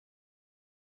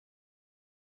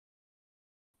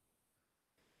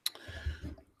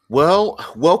Well,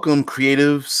 welcome,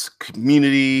 creatives,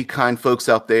 community, kind folks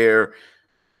out there.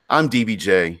 I'm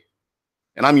DBJ,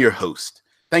 and I'm your host.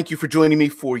 Thank you for joining me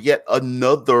for yet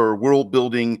another world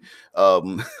building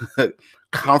um,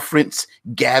 conference,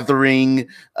 gathering,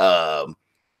 um,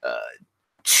 uh,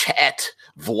 chat,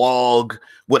 vlog,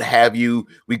 what have you.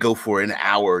 We go for an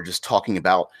hour just talking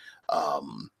about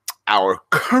um, our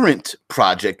current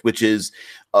project, which is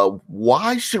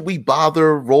why should we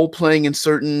bother role playing in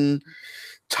certain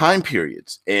time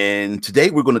periods. And today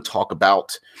we're going to talk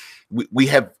about we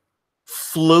have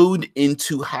flowed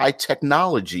into high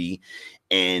technology,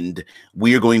 and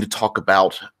we are going to talk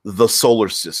about the solar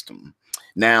system.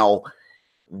 Now,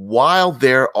 while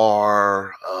there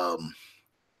are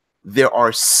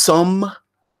some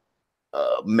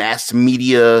mass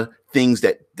media things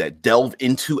that delve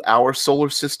into our solar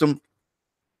system,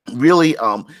 really,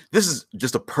 this is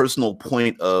just a personal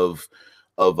point of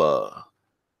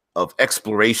of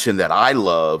exploration that I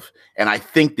love. And I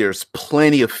think there's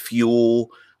plenty of fuel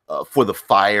for the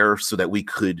fire so that we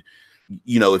could,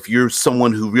 if you're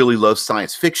someone who really loves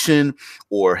science fiction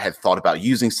or had thought about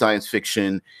using science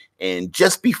fiction, and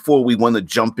just before we want to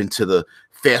jump into the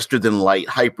faster than light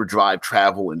hyperdrive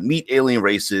travel and meet alien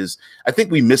races, I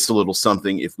think we miss a little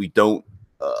something if we don't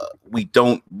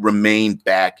remain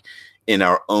back in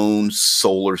our own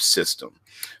solar system.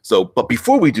 So, but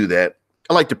before we do that,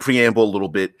 I like to preamble a little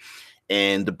bit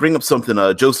and to bring up something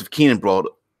Joseph Keenan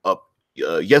brought up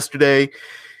yesterday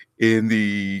in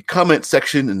the comment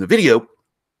section in the video.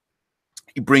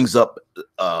 He brings up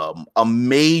a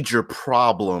major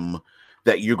problem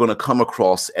that you're going to come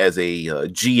across as a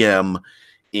GM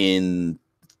in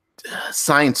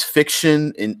science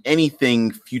fiction, in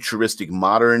anything futuristic,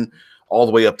 modern, all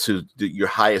the way up to your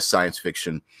highest science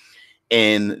fiction,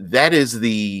 and that is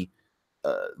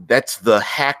that's the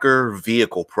hacker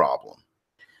vehicle problem.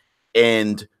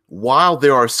 And while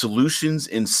there are solutions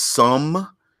in some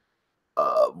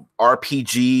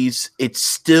RPGs, it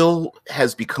still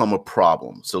has become a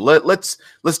problem. So let's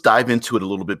dive into it a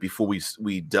little bit before we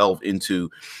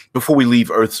before we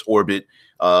leave Earth's orbit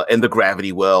and the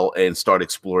gravity well and start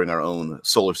exploring our own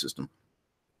solar system.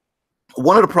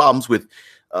 One of the problems with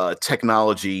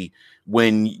technology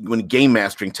when game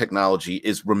mastering technology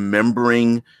is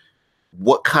remembering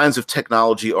what kinds of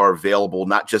technology are available,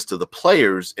 not just to the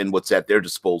players and what's at their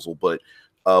disposal, but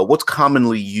what's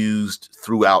commonly used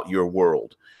throughout your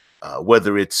world,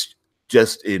 whether it's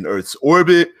just in Earth's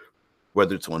orbit,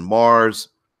 whether it's on Mars,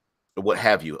 or what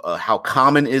have you. How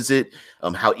common is it?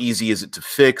 How easy is it to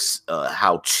fix?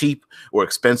 How cheap or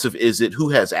expensive is it? Who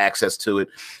has access to it?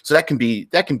 So that can be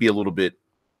a little bit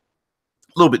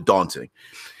daunting.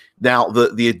 Now,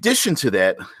 the addition to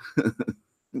that.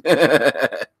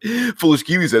 Foolish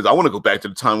Kiwi says, I want to go back to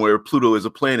the time where Pluto is a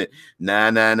planet.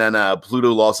 Nah.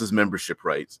 Pluto lost his membership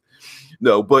rights.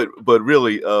 No, but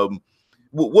really,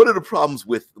 what are the problems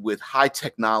with high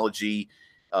technology?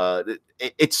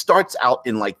 It starts out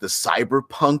in like the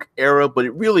cyberpunk era, but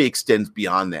it really extends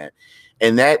beyond that.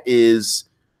 And that is,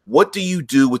 what do you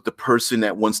do with the person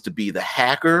that wants to be the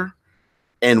hacker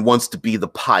and wants to be the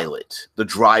pilot, the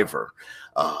driver?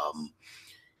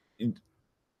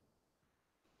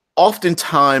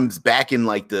 Oftentimes back in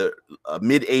like the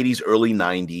mid 80s, early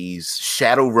 90s,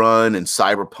 Shadowrun and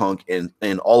Cyberpunk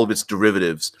and all of its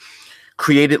derivatives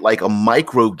created like a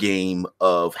micro game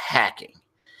of hacking.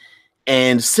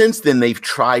 And since then, they've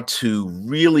tried to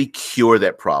really cure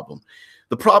that problem.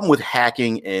 The problem with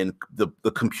hacking and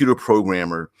the computer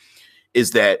programmer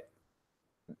is that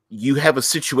you have a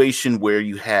situation where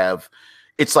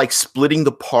it's like splitting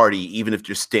the party, even if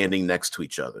you're standing next to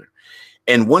each other.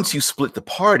 And once you split the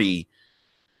party,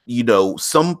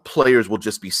 some players will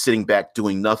just be sitting back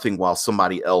doing nothing while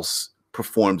somebody else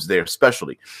performs their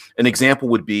specialty. An example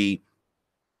would be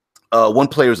one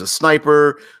player is a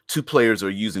sniper, two players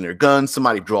are using their guns,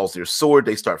 somebody draws their sword,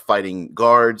 they start fighting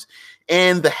guards,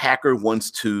 and the hacker wants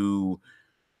to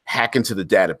hack into the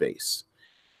database.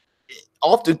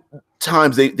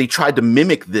 Oftentimes, they tried to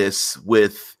mimic this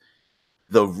with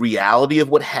the reality of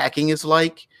what hacking is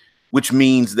like, which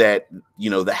means that,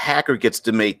 the hacker gets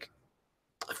to make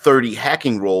 30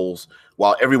 hacking rolls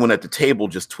while everyone at the table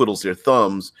just twiddles their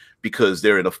thumbs because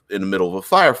they're in the middle of a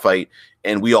firefight.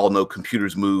 And we all know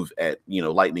computers move at,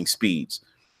 lightning speeds.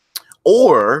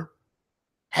 Or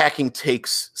hacking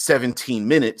takes 17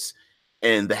 minutes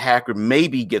and the hacker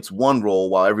maybe gets one roll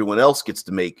while everyone else gets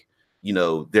to make,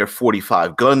 their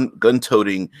 45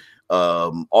 gun-toting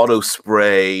auto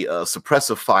spray,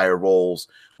 suppressive fire rolls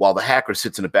while the hacker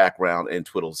sits in the background and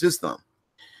twiddles his thumb.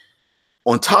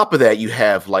 On top of that, you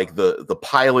have like the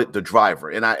pilot, the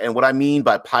driver, and what I mean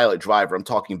by pilot driver, I'm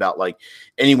talking about like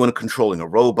anyone controlling a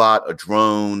robot, a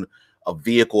drone, a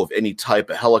vehicle of any type,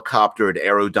 a helicopter, an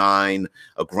aerodyne,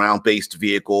 a ground-based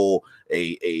vehicle,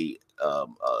 the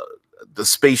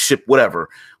spaceship, whatever.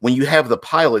 When you have the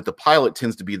pilot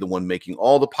tends to be the one making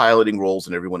all the piloting roles,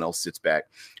 and everyone else sits back,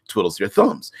 twiddles their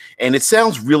thumbs. And it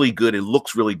sounds really good and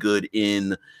looks really good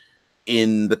in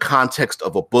the context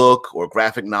of a book or a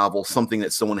graphic novel, something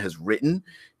that someone has written,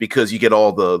 because you get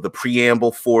all the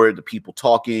preamble for it, the people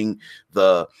talking,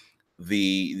 the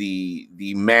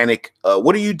manic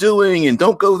what are you doing, and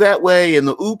don't go that way, and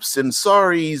the oops and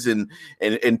sorries,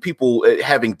 and people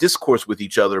having discourse with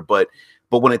each other. But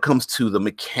when it comes to the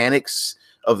mechanics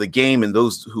of the game and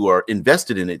those who are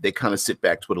invested in it, they kind of sit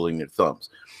back twiddling their thumbs.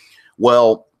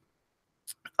 Well,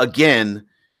 again,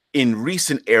 in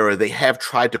recent era, they have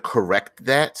tried to correct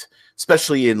that,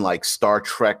 especially in like Star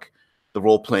Trek, the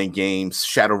role-playing games.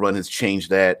 Shadowrun has changed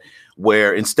that,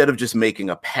 where instead of just making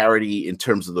a parody in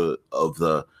terms of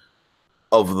the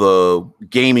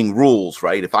gaming rules,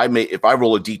 right? If I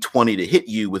roll a d20 to hit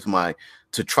you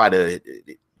to try to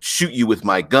shoot you with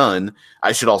my gun,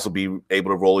 I should also be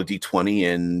able to roll a d20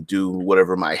 and do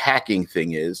whatever my hacking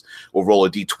thing is, or roll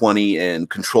a d20 and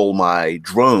control my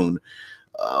drone.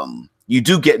 You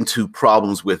do get into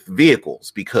problems with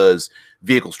vehicles, because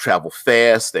vehicles travel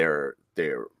fast. They're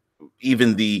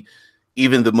even the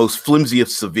most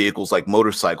flimsiest of vehicles, like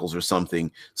motorcycles or something,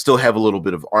 still have a little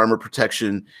bit of armor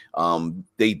protection.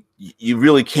 You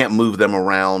really can't move them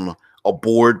around a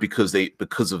board because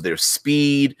of their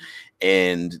speed,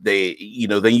 and then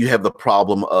you have the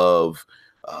problem of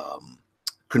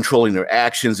controlling their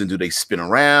actions, and do they spin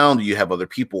around? Do you have other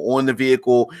people on the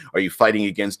vehicle? Are you fighting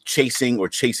against chasing or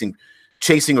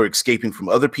escaping from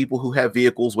other people who have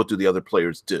vehicles? What do the other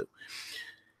players do?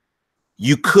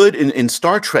 You could, in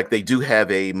Star Trek, they do have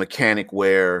a mechanic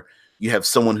where you have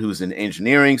someone who's in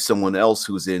engineering, someone else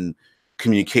who's in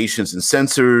communications and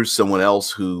sensors, someone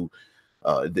else who,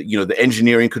 the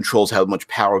engineering controls how much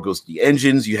power goes to the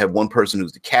engines. You have one person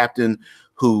who's the captain,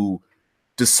 who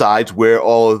decides where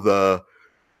all of the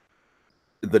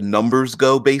numbers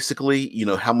go, basically.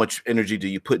 How much energy do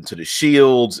you put into the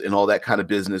shields and all that kind of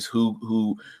business,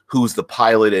 who's the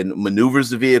pilot and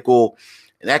maneuvers the vehicle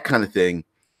and that kind of thing.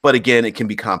 But again, it can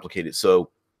be complicated. So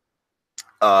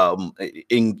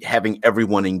in having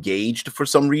everyone engaged for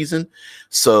some reason,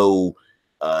 so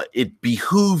it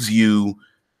behooves you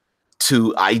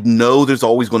to, I know there's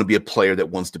always going to be a player that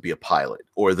wants to be a pilot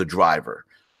or the driver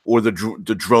or the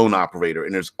drone operator,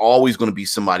 and there's always going to be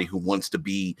somebody who wants to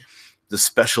be the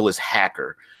specialist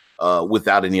hacker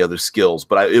without any other skills.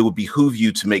 But it would behoove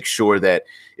you to make sure that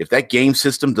if that game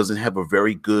system doesn't have a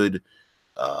very good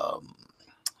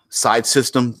side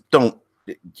system, don't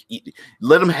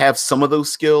let them have some of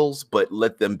those skills, but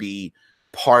let them be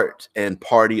part and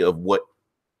party of what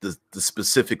the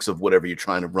specifics of whatever you're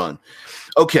trying to run.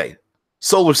 Okay,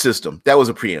 solar system. That was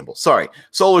a preamble. Sorry.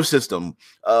 Solar system.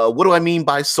 What do I mean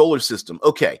by solar system?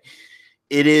 Okay,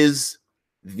 it is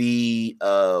the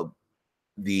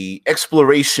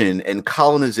exploration and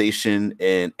colonization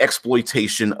and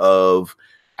exploitation of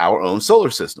our own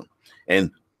solar system.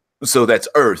 And so that's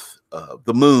Earth,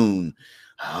 the moon,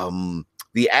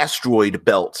 the asteroid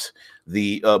belt,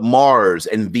 the Mars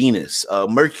and Venus,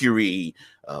 Mercury,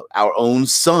 our own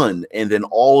sun, and then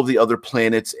all of the other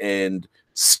planets and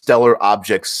stellar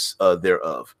objects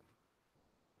thereof.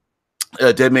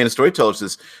 Dead Man and Storyteller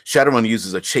says Shadowrun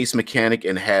uses a chase mechanic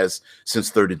and has since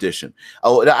 3rd edition.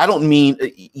 Oh, I don't mean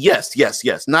yes.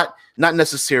 Not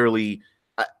necessarily,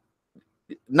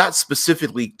 not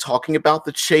specifically talking about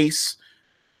the chase,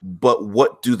 but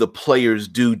what do the players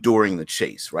do during the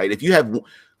chase, right? If you have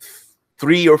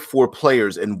 3 or 4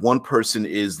 players and one person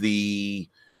is the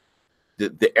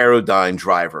aerodyne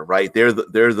driver, right? They're the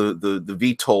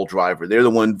VTOL driver. They're the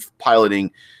one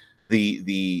piloting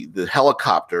the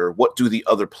helicopter. What do the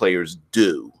other players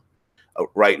do?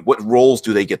 Right? What roles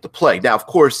do they get to play? Now, of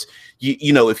course,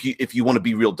 if you want to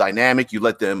be real dynamic, you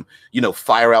let them,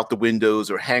 fire out the windows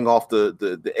or hang off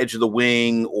the edge of the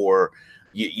wing, or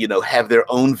have their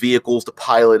own vehicles to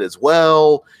pilot as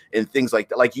well, and things like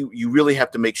that. Like you really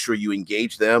have to make sure you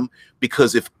engage them,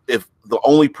 because if the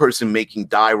only person making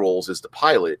die rolls is the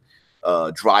pilot,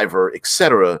 driver,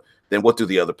 etc., then what do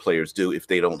the other players do if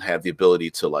they don't have the ability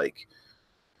to like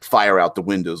fire out the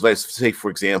windows? Let's say, for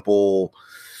example,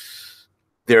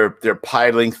 they're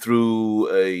piloting through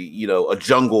a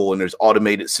jungle and there's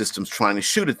automated systems trying to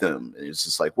shoot at them. And it's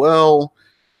just like, well,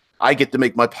 I get to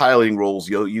make my piloting rolls.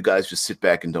 You guys just sit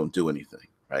back and don't do anything,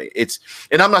 right?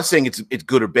 And I'm not saying it's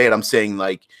good or bad. I'm saying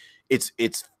like it's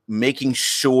making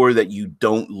sure that you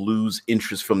don't lose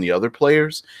interest from the other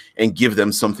players and give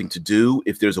them something to do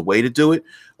if there's a way to do it,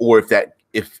 or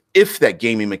if that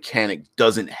gaming mechanic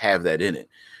doesn't have that in it,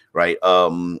 right?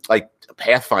 Like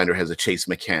Pathfinder has a chase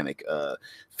mechanic.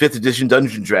 5th edition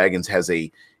Dungeons and Dragons has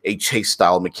a chase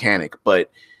style mechanic, but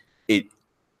it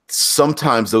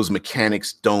sometimes those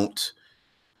mechanics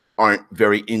aren't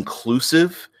very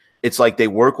inclusive. It's like they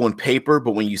work on paper,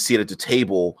 but when you see it at the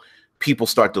table, people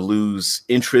start to lose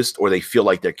interest, or they feel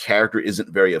like their character isn't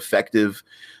very effective.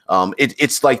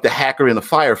 It's like the hacker in a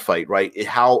firefight, right?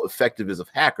 How effective is a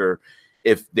hacker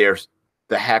if they're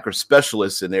the hacker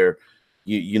specialists and they're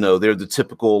they're the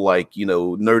typical, like,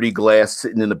 nerdy glass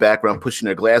sitting in the background pushing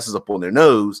their glasses up on their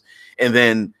nose, and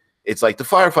then it's like the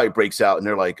firefight breaks out and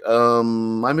they're like,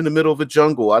 I'm in the middle of a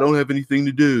jungle, I don't have anything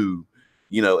to do,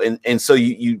 and so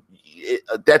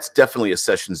that's definitely a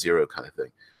session 0 kind of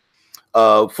thing.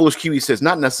 Foolish Kiwi says,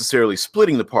 not necessarily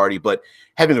splitting the party, but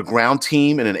having a ground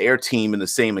team and an air team in the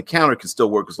same encounter can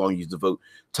still work as long as you devote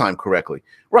time correctly.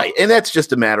 Right. And that's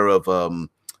just a matter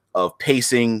of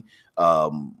pacing.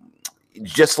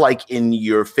 Just like in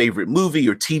your favorite movie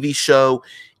or TV show,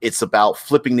 it's about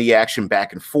flipping the action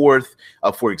back and forth.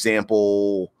 For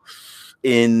example,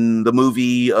 in the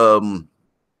movie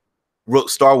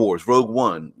Star Wars, Rogue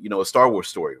One, a Star Wars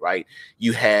story, right?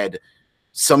 You had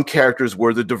some characters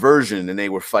were the diversion and they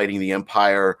were fighting the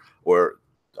Empire or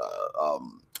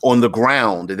on the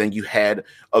ground. And then you had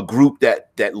a group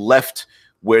that left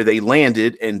where they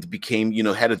landed and became,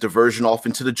 had a diversion off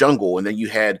into the jungle. And then you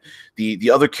had the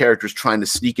other characters trying to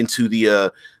sneak into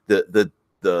the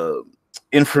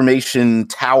information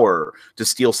tower to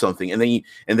steal something. And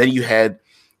then you had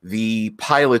the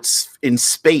pilots in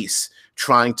space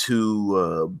trying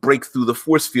to break through the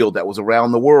force field that was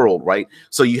around the world, right?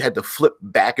 So you had to flip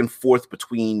back and forth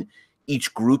between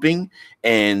each grouping,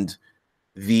 and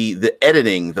the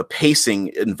editing, the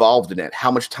pacing involved in that, how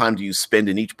much time do you spend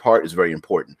in each part, is very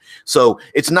important. So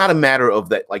it's not a matter of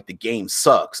that, like, the game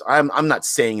sucks. I'm not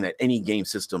saying that any game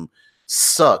system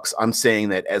sucks. I'm saying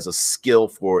that as a skill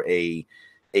for a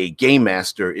game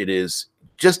master, it is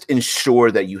just ensure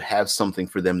that you have something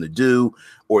for them to do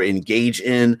or engage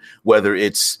in, whether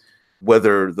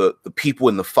the people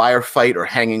in the firefight are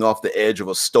hanging off the edge of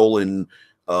a stolen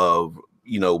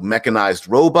mechanized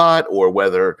robot, or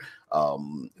whether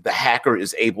the hacker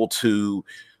is able to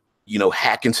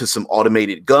hack into some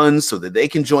automated guns so that they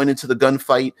can join into the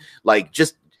gunfight. Like,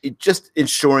 just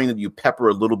ensuring that you pepper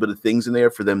a little bit of things in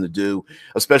there for them to do,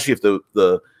 especially if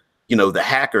the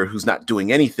hacker who's not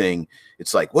doing anything,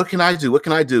 it's like, what can I do? What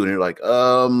can I do? And you're like,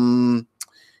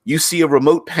 you see a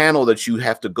remote panel that you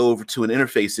have to go over to an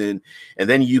interface in, and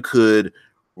then you could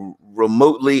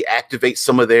remotely activate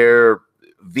some of their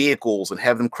vehicles and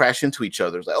have them crash into each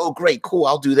other. It's like, oh, great, cool,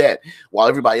 I'll do that. While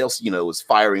everybody else, is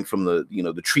firing from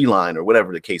the tree line or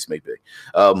whatever the case may be.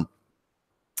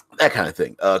 That kind of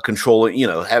thing. Controlling,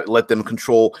 let them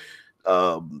control,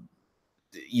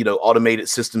 automated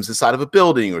systems inside of a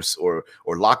building, or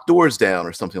lock doors down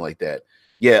or something like that.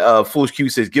 Yeah, Foolish Q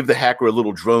says, give the hacker a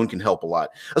little drone can help a lot,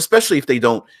 especially if they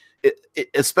don't,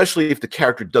 especially if the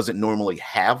character doesn't normally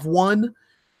have one,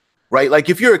 right? Like,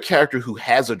 if you're a character who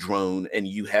has a drone and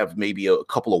you have maybe a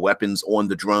couple of weapons on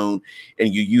the drone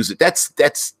and you use it,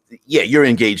 that's yeah, you're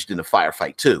engaged in a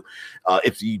firefight too.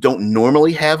 If you don't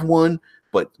normally have one,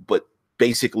 but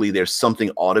basically there's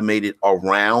something automated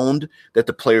around that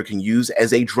the player can use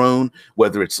as a drone,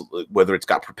 whether it's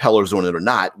got propellers on it or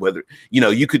not, whether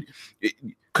you could,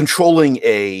 controlling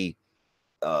an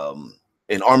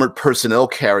armored personnel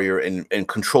carrier and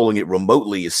controlling it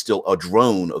remotely is still a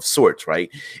drone of sorts,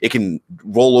 right? It can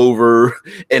roll over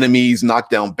enemies, knock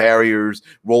down barriers,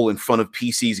 roll in front of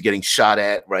PCs getting shot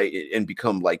at, right, and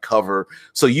become like cover.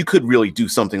 So you could really do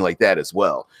something like that as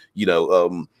well,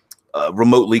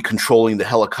 remotely controlling the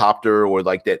helicopter, or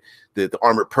like that the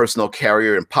armored personnel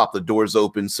carrier, and pop the doors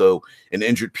open so an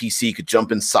injured PC could jump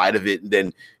inside of it and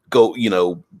then go,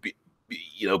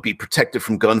 be protected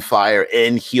from gunfire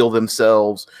and heal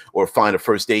themselves, or find a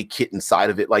first aid kit inside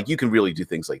of it. Like, you can really do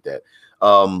things like that.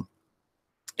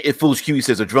 If Foolish Kiwi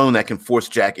says, a drone that can force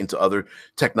jack into other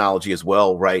technology as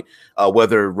well, right?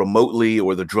 Whether remotely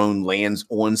or the drone lands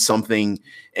on something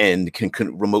and can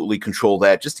remotely control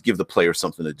that, just to give the player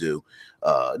something to do.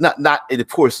 And of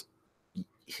course,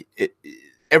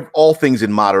 all things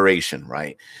in moderation,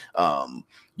 right?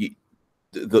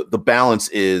 The balance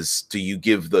is, do you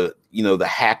give the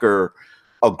hacker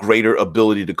a greater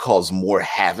ability to cause more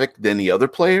havoc than the other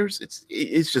players?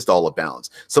 It's just all a balance.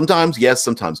 Sometimes yes,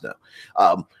 sometimes no.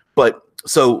 But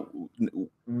so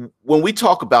when we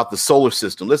talk about the solar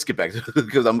system, let's get back to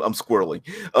because I'm squirreling.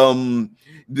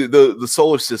 The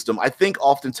solar system, I think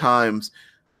oftentimes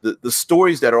the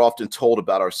stories that are often told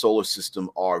about our solar system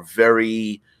are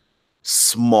very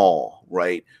small,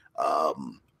 right?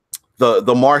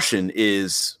 The Martian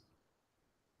is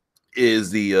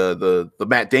the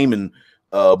Matt Damon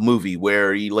movie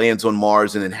where he lands on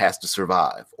Mars and then has to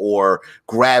survive, or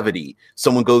Gravity.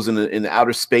 Someone goes in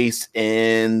outer space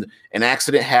and an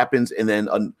accident happens, and then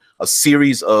a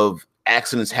series of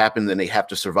accidents happen, and they have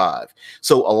to survive.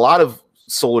 So a lot of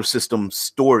solar system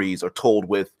stories are told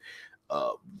with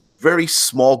very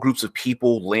small groups of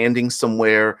people landing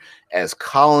somewhere as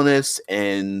colonists,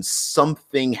 and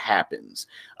something happens.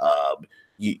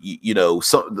 You know,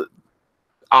 the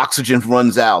oxygen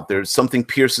runs out. There's something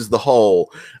pierces the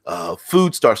hull.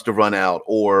 Food starts to run out,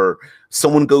 or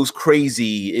someone goes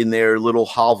crazy in their little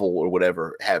hovel or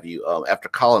whatever have you after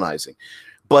colonizing.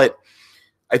 But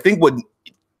I think what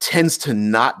tends to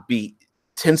not be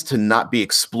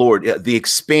explored. The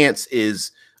Expanse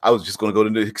is. I was just going to go to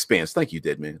the Expanse. Thank you,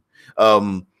 Dead Man.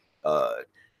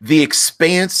 The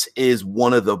Expanse is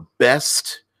one of the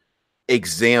best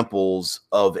examples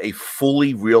of a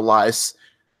fully realized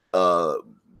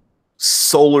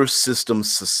solar system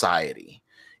society,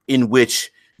 in which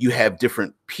you have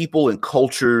different people and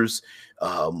cultures,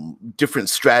 different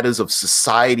stratas of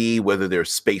society, whether they're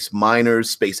space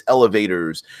miners, space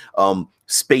elevators,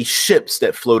 spaceships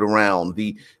that float around,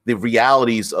 the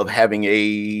realities of having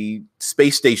a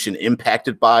space station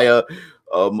impacted by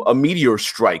a meteor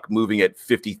strike moving at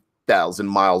 50,000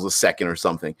 miles a second or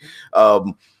something.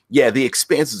 Yeah, the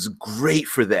Expanse is great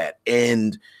for that.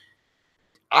 And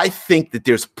I think that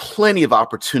there's plenty of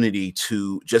opportunity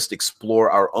to just explore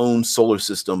our own solar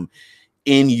system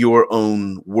in your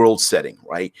own world setting,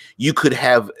 right? You could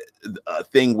have a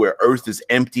thing where Earth is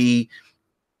empty,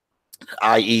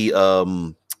 i.e.,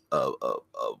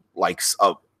 like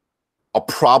a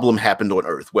problem happened on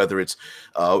Earth, whether it's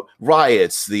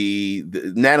riots, the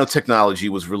nanotechnology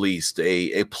was released,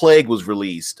 a plague was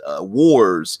released,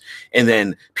 wars, and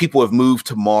then people have moved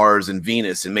to Mars and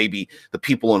Venus, and maybe the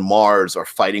people on Mars are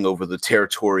fighting over the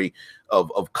territory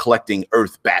of collecting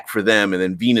Earth back for them, and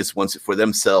then Venus wants it for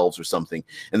themselves or something.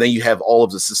 And then you have all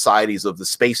of the societies of the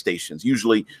space stations.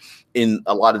 Usually in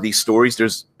a lot of these stories,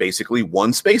 there's basically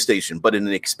one space station, but in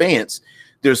an Expanse,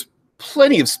 there's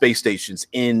plenty of space stations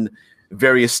in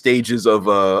various stages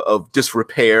of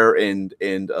disrepair and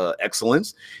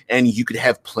excellence, and you could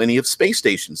have plenty of space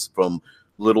stations, from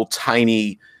little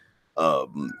tiny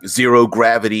zero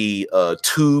gravity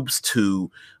tubes to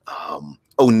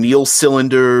O'Neill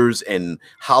cylinders and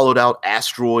hollowed out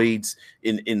asteroids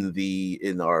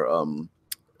in our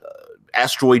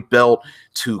asteroid belt,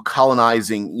 to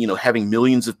colonizing, you know, having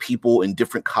millions of people in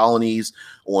different colonies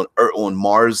on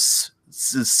Mars'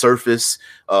 surface,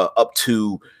 up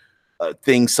to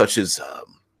things such as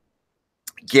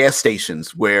gas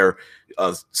stations, where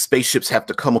spaceships have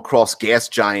to come across gas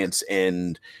giants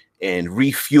and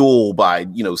refuel by,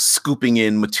 you know, scooping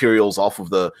in materials off of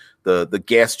the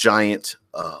gas giant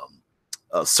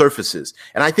surfaces.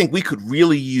 And I think we could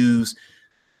really use,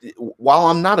 while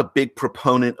I'm not a big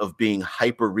proponent of being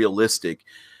hyper realistic,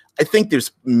 I think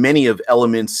there's many of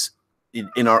elements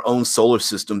in our own solar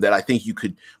system that I think you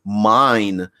could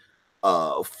mine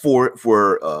for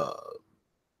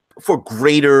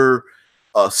greater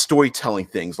storytelling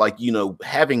things, like, you know,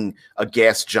 having a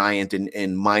gas giant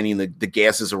and mining the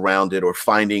gases around it, or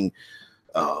finding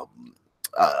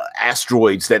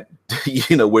asteroids that,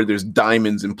 you know, where there's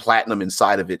diamonds and platinum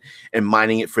inside of it, and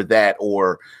mining it for that,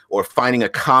 or finding a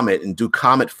comet and do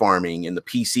comet farming, and the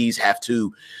PCs have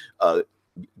to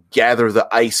gather the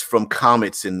ice from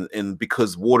comets, and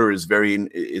because water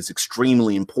is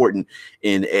extremely important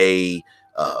in a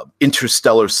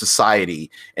interstellar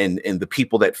society, and the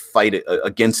people that fight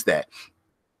against that.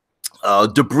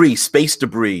 Debris, space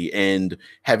debris, and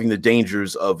having the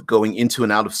dangers of going into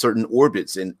and out of certain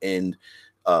orbits, and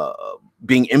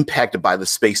being impacted by the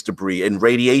space debris, and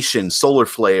radiation, solar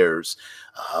flares,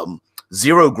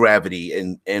 zero gravity,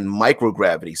 and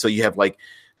microgravity. So you have, like,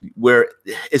 where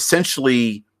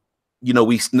essentially, you know,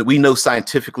 we know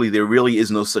scientifically there really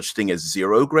is no such thing as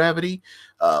zero gravity.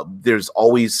 There's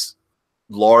always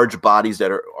large bodies that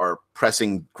are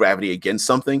pressing gravity against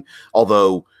something,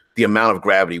 although the amount of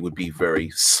gravity would be very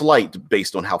slight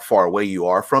based on how far away you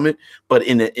are from it. But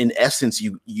in essence,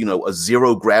 you know, a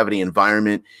zero gravity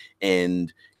environment,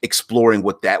 and exploring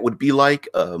what that would be like.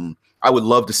 I would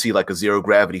love to see like a zero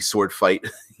gravity sword fight,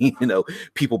 you know,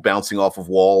 people bouncing off of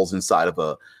walls inside of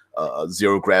a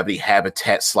zero gravity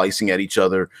habitat, slicing at each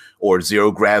other, or zero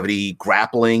gravity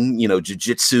grappling, you know,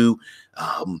 jiu-jitsu.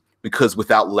 because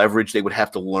without leverage, they would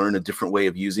have to learn a different way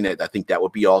of using it. I think that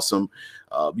would be awesome.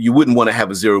 You wouldn't want to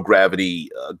have a zero gravity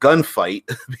gunfight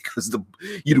because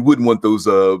you wouldn't want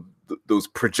those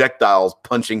projectiles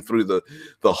punching through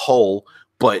the hull.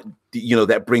 But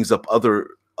that brings up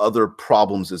other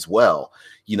problems as well.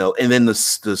 And then the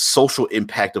social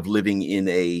impact of living in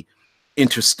a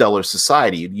interstellar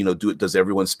society. Does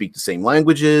everyone speak the same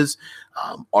languages?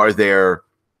 Are there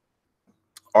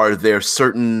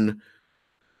certain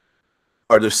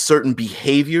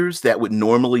behaviors that would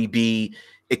normally be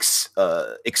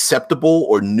acceptable,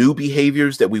 or new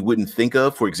behaviors that we wouldn't think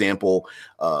of? For example,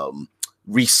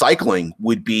 recycling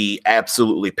would be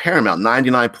absolutely paramount.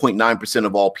 99.9%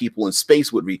 of all people in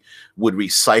space would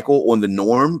recycle on the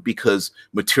norm, because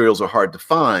materials are hard to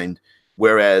find.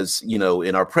 Whereas, in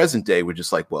our present day, we're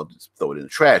just like, well, just throw it in the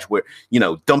trash. Where,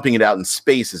 dumping it out in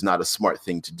space is not a smart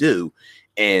thing to do.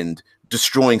 And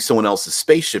destroying someone else's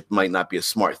spaceship might not be a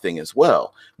smart thing as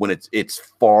well, when it's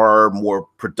far more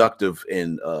productive,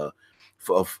 and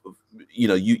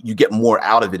you get more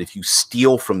out of it if you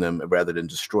steal from them rather than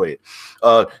destroy it.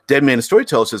 Dead Man the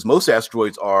Storyteller says most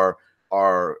asteroids are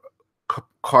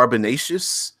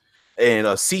carbonaceous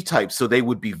and C-type, so they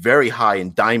would be very high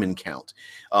in diamond count.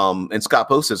 And Scott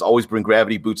Poe says always bring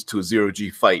gravity boots to a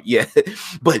zero-G fight. Yeah,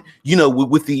 but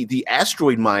with the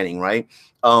asteroid mining, right?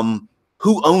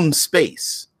 Who owns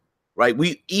space, right?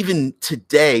 We even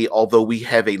today, although we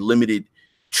have a limited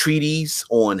treaties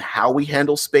on how we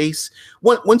handle space,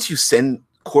 once you send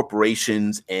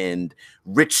corporations and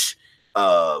rich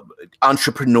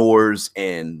entrepreneurs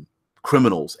and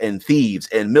criminals and thieves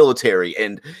and military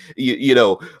and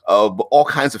all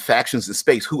kinds of factions in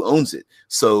space, who owns it?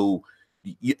 So,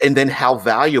 and then how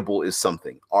valuable is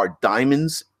something? Are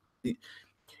diamonds?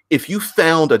 If you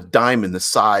found a diamond the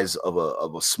size of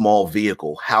a small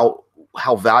vehicle, how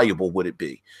valuable would it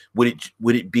be? Would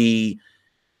it be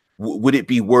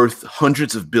worth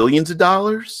hundreds of billions of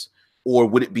dollars, or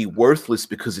would it be worthless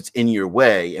because it's in your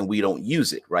way and we don't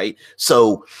use it, right?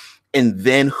 So, and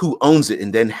then who owns it,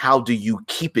 and then how do you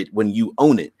keep it when you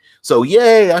own it? So,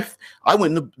 yay! I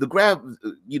went in the grab.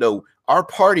 Our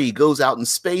party goes out in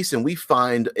space and we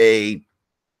find an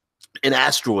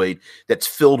asteroid that's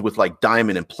filled with like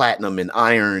diamond and platinum and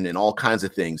iron and all kinds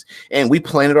of things, and we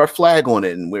planted our flag on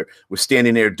it, and we're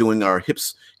standing there doing our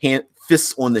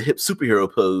fists on the hip superhero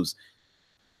pose.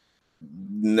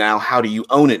 Now, how do you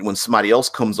own it when somebody else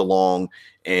comes along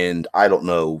and, I don't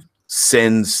know,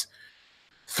 sends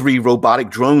 3 robotic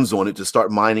drones on it to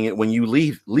start mining it when you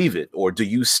leave it? Or do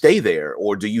you stay there,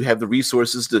 or do you have the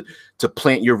resources to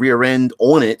plant your rear end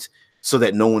on it so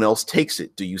that no one else takes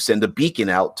it? Do you send a beacon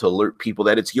out to alert people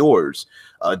that it's yours?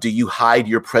 Do you hide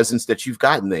your presence that you've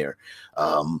gotten there?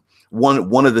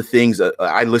 One of the things,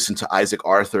 I listen to Isaac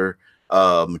Arthur.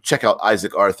 Check out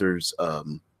Isaac Arthur's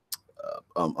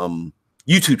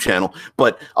YouTube channel.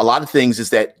 But a lot of things is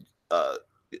that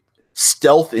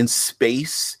stealth in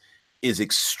space is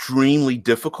extremely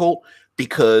difficult,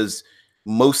 because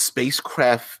most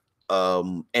spacecraft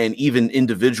and even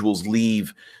individuals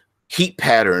leave heat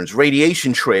patterns,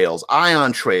 radiation trails,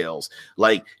 ion trails.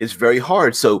 Like, it's very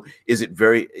hard. So is it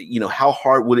very, how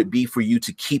hard would it be for you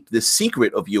to keep this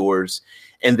secret of yours?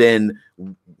 And then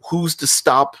who's to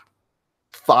stop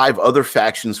 5 other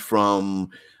factions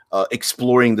from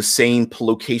exploring the same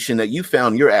location that you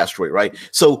found your asteroid, right?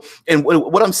 So, and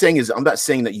what I'm saying is, I'm not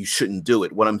saying that you shouldn't do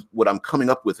it. What I'm coming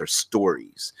up with are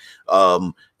stories,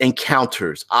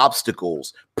 encounters,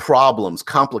 obstacles, problems,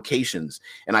 complications,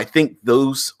 and I think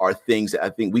those are things that I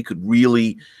think we could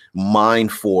really mine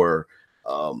for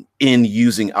in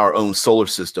using our own solar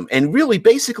system, and really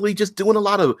basically just doing a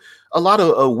lot of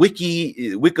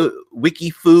wiki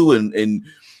foo and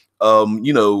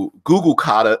Google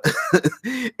Kata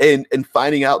and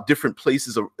finding out different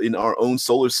places in our own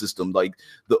solar system, like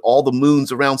all the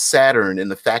moons around Saturn, and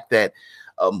the fact that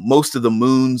most of the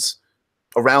moons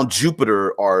around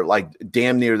Jupiter are like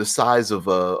damn near the size of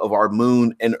our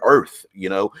moon and Earth.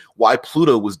 Why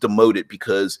Pluto was demoted,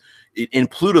 because in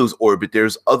Pluto's orbit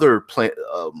there's other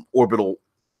orbital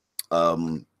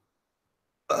I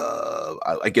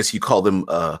guess you call them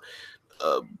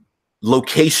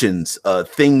locations,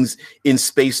 things in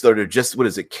space that are just, what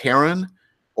is it, Charon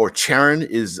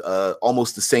is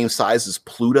almost the same size as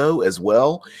Pluto as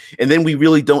well. And then we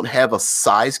really don't have a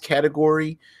size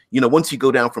category. Once you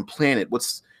go down from planet,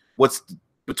 what's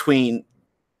between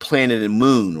planet and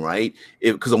moon, right?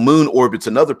 Because a moon orbits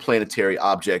another planetary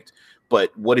object,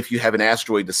 but what if you have an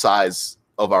asteroid the size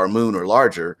of our moon or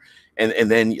larger?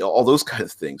 And then all those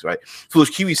kinds of things, right?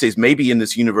 Foolish Kiwi says maybe in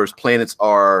this universe planets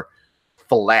are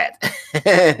flat.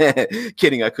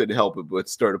 Kidding, I couldn't help it, but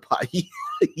stirred a pot.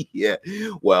 Yeah.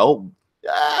 Well,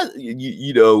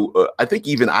 I think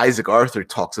even Isaac Arthur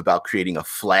talks about creating a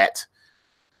flat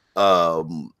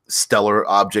stellar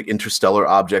object, interstellar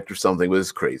object or something. It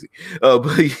was crazy.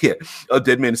 But yeah,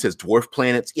 Dead Man says dwarf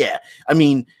planets. Yeah, I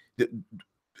mean,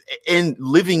 and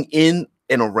living in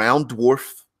and around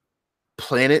dwarf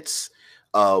planets,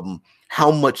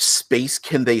 how much space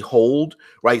can they hold,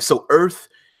 right? So Earth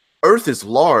is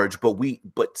large, but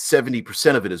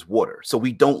 70% of it is water. So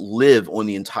we don't live on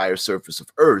the entire surface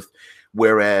of Earth.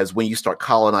 Whereas when you start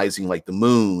colonizing like the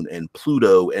moon and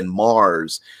Pluto and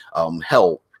Mars,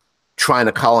 hell, trying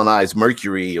to colonize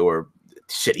Mercury or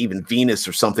shit, even Venus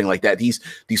or something like that, these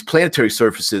planetary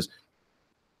surfaces,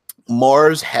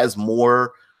 Mars has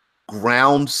more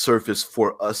ground surface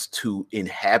for us to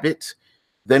inhabit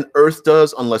than Earth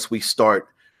does, unless we start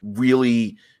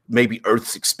really, maybe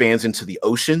Earth expands into the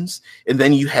oceans, and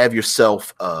then you have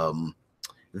yourself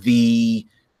the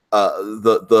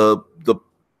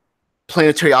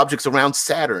planetary objects around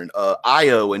Saturn,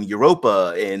 Io and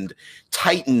Europa and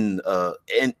Titan,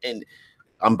 and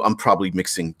I'm probably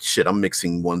mixing shit. I'm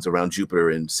mixing ones around Jupiter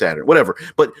and Saturn, whatever.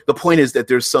 But the point is that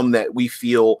there's some that we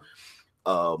feel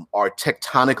are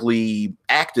tectonically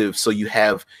active. So you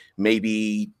have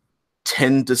maybe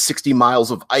 10 to 60 miles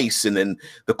of ice, and then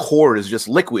the core is just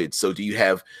liquid. So do you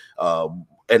have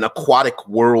an aquatic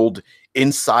world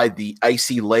inside the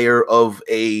icy layer of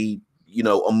a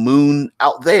moon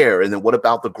out there? And then what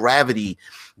about the gravity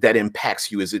that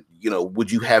impacts you? Is it,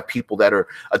 would you have people that are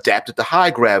adapted to high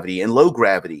gravity and low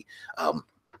gravity?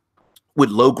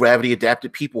 Would low gravity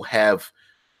adapted people have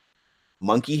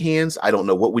monkey hands? I don't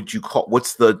know. What would you call,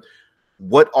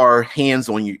 what are hands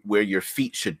on you where your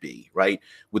feet should be, right?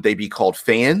 Would they be called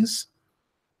fans?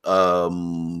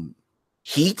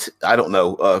 Heat? I don't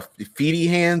know. Feety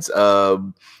hands,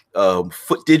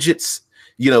 foot digits,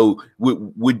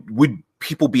 would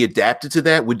people be adapted to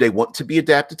that? Would they want to be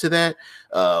adapted to that?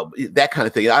 That kind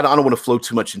of thing. I don't want to flow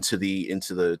too much into the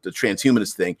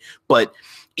transhumanist thing, but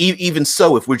even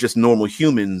so, if we're just normal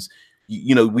humans,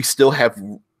 we still have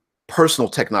personal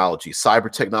technology, cyber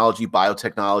technology,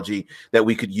 biotechnology that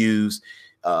we could use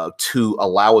to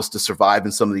allow us to survive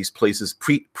in some of these places.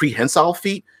 Prehensile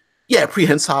feet, yeah,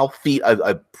 prehensile feet.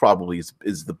 I probably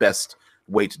is the best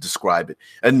way to describe it.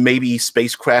 And maybe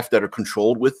spacecraft that are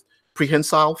controlled with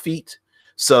prehensile feet.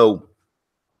 So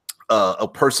a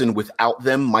person without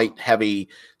them might have a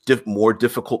more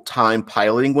difficult time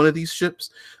piloting one of these ships.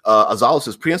 Azala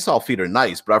says prehensile feet are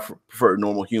nice, but I prefer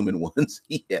normal human ones.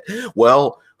 Yeah.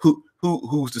 Well,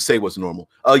 who's to say what's normal?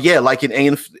 Yeah, like in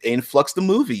Aeon Flux the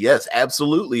movie. Yes,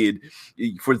 absolutely. And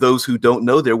for those who don't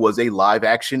know, there was a live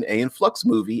action Aeon Flux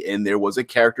movie, and there was a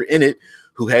character in it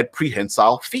who had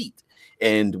prehensile feet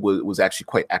and was actually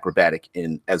quite acrobatic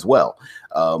in as well.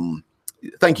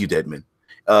 Thank you, Deadman.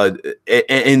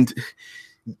 And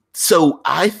so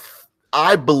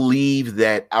I believe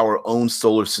that our own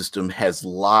solar system has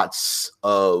lots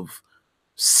of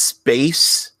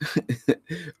space,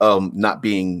 not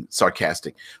being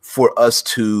sarcastic, for us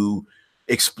to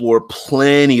explore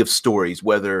plenty of stories,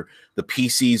 whether the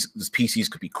PCs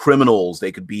could be criminals,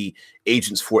 they could be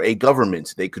agents for a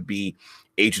government, they could be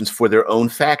agents for their own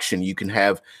faction. You can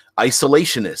have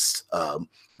isolationists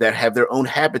that have their own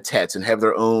habitats and have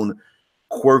their own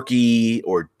quirky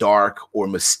or dark or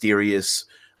mysterious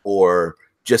or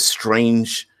just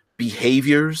strange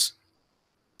behaviors.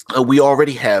 We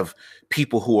already have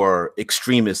people who are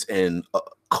extremists and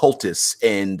cultists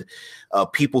and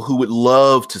people who would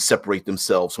love to separate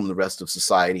themselves from the rest of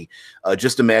society.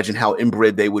 Just imagine how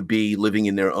inbred they would be living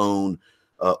in their own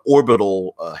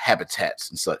orbital habitats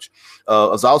and such.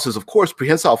 Azal says, of course,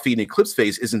 prehensile feet in eclipse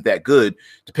phase isn't that good,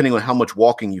 depending on how much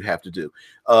walking you have to do.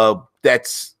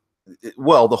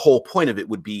 Well, the whole point of it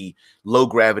would be low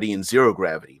gravity and zero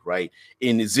gravity, right?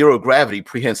 In zero gravity,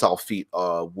 prehensile feet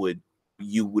would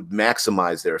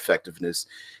maximize their effectiveness,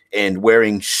 and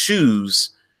wearing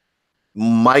shoes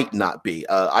might not be.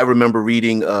 I remember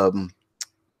reading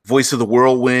Voice of the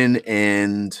Whirlwind,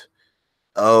 and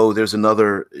there's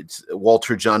another, it's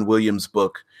Walter John Williams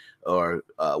book, or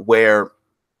where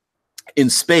in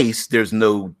space there's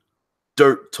no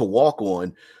dirt to walk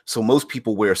on, so most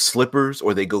people wear slippers,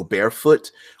 or they go barefoot,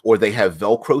 or they have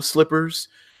Velcro slippers,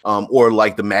 or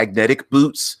like the magnetic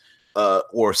boots,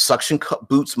 or suction cup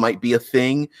boots might be a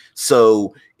thing.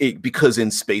 So because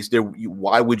in space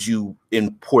why would you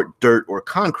import dirt or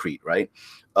concrete, right?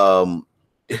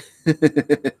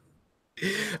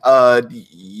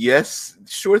 Yes,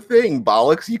 sure thing,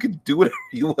 bollocks. You can do whatever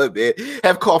you want, man.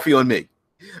 Have coffee on me.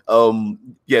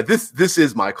 Yeah, this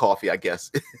is my coffee, I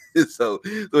guess. So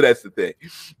that's the thing.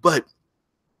 But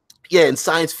yeah, in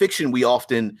science fiction, we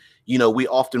often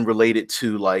relate it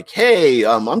to like, hey,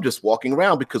 I'm just walking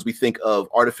around, because we think of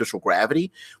artificial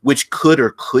gravity, which could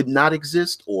or could not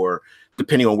exist, or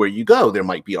depending on where you go, there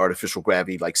might be artificial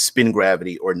gravity, like spin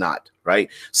gravity or not, right?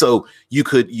 So you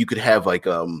could have like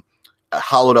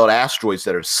hollowed out asteroids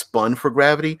that are spun for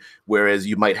gravity, whereas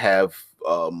you might have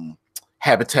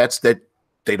habitats that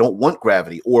they don't want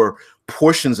gravity, or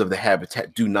portions of the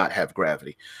habitat do not have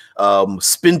gravity.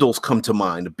 Spindles come to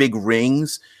mind, the big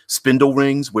rings, spindle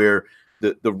rings, where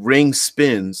the ring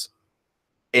spins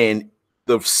and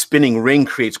the spinning ring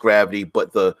creates gravity,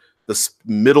 but the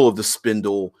middle of the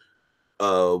spindle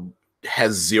uh,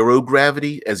 has zero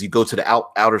gravity. As you go to the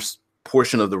outer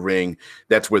portion of the ring,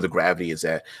 that's where the gravity is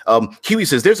at. Kiwi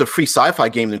says there's a free sci-fi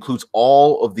game that includes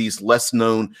all of these less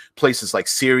known places like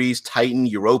Ceres, Titan,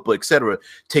 Europa, etc.,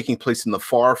 taking place in the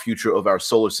far future of our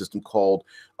solar system, called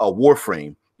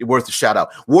Warframe. It's worth a shout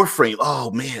out. Warframe.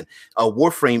 Oh man,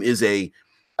 Warframe is I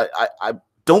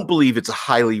don't believe it's a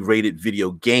highly rated video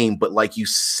game, but like you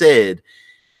said,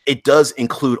 it does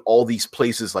include all these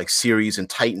places like Ceres and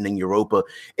Titan and Europa.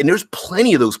 And there's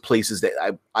plenty of those places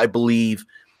that I believe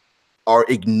are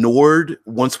ignored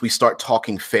once we start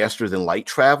talking faster than light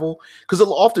travel. Because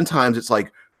oftentimes it's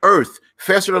like Earth,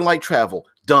 faster than light travel,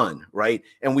 done, right?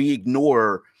 And we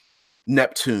ignore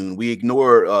Neptune, we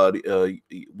ignore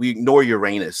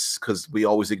Uranus, because we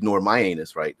always ignore my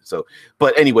anus, right? So,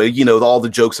 but anyway, all the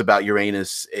jokes about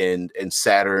Uranus and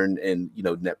Saturn and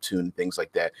Neptune and things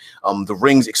like that. The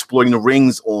rings, exploring the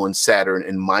rings on Saturn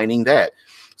and mining that.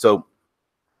 So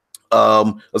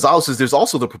Azala says there's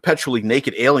also the perpetually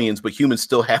naked aliens, but humans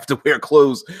still have to wear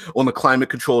clothes on the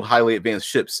climate-controlled, highly advanced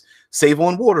ships. Save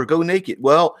on water, go naked.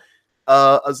 Well,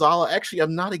 Azala, actually,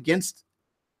 I'm not against.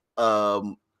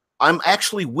 I'm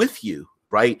actually with you,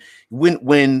 right?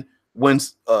 When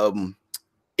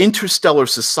interstellar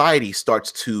society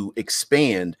starts to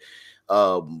expand,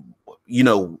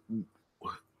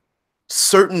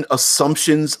 certain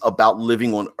assumptions about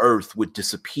living on Earth would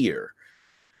disappear,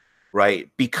 right?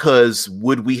 Because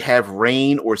would we have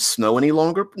rain or snow any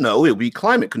longer? No, it would be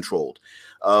climate controlled.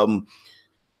 What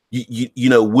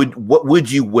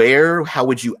would you wear? How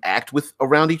would you act with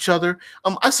around each other?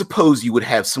 I suppose you would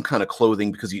have some kind of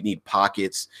clothing, because you need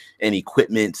pockets and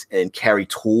equipment and carry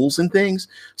tools and things.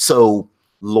 So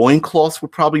loincloths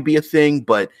would probably be a thing,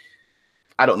 but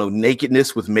I don't know,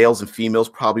 nakedness with males and females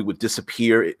probably would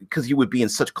disappear, because you would be in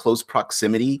such close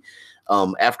proximity.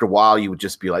 After a while, you would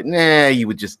just be like, nah,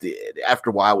 after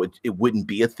a while, it wouldn't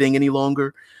be a thing any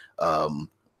longer.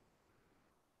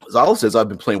 Zala says, I've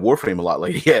been playing Warframe a lot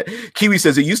lately. Yeah. Kiwi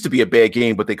says it used to be a bad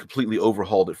game, but they completely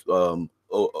overhauled it,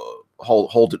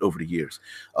 hauled it over the years.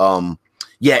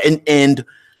 Yeah, and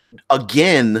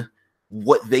again,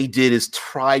 what they did is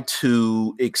try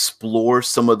to explore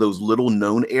some of those little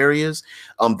known areas.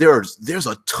 There's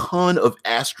a ton of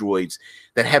asteroids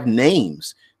that have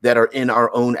names that are in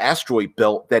our own asteroid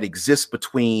belt that exists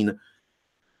between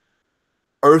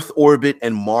Earth orbit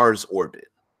and Mars orbit,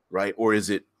 right? Or is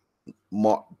it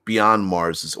beyond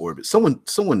Mars's orbit?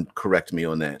 Someone correct me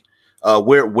on that.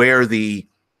 Where the,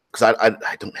 because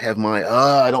I don't have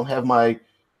my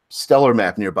stellar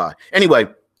map nearby. Anyway,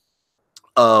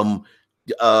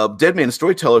 Dead Man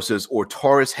Storyteller says, or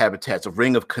Taurus habitats, a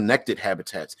ring of connected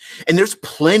habitats, and there's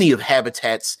plenty of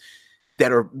habitats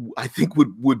that are, I think,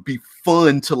 would be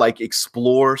fun to like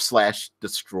explore /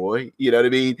 destroy. You know what I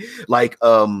mean? Like,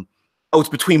 oh, it's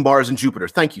between Mars and Jupiter.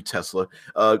 Thank you, Tesla.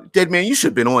 Dead Man, you should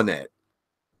have been on that.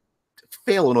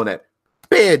 Failing on that.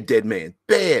 Bad, Dead Man.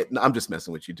 Bad. No, I'm just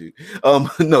messing with you, dude.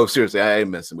 No, seriously, I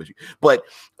am messing with you. But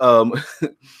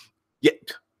yeah,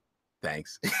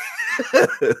 thanks.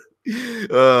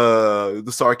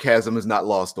 The sarcasm is not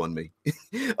lost on me.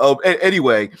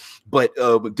 Anyway, but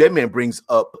Dead Man brings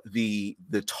up the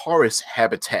Taurus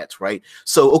habitats, right?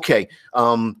 So okay,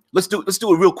 let's do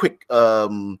a real quick.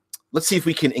 Let's see if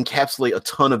we can encapsulate a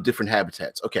ton of different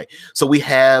habitats. Okay, so we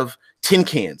have tin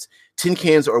cans. Tin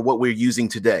cans are what we're using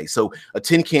today. So a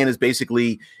tin can is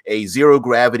basically a zero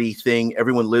gravity thing.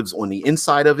 Everyone lives on the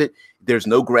inside of it. There's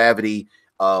no gravity.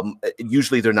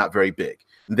 Usually they're not very big.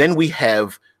 Then we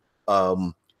have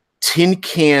tin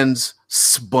cans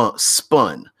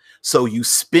spun. So you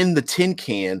spin the tin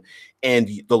can, and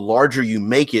the larger you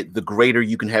make it, the greater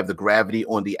you can have the gravity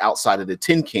on the outside of the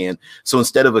tin can. So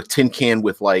instead of a tin can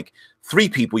with like 3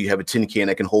 people, you have a tin can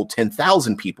that can hold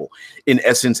 10,000 people. In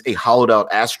essence, a hollowed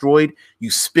out asteroid,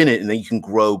 you spin it, and then you can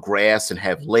grow grass and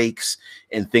have lakes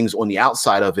and things on the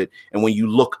outside of it. And when you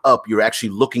look up, you're actually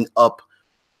looking up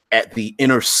at the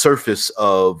inner surface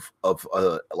of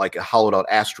like a hollowed out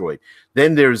asteroid.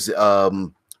 Then there's a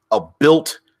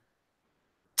built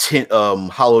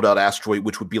hollowed out asteroid,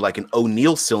 which would be like an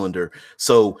O'Neill cylinder.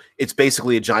 So it's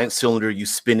basically a giant cylinder. You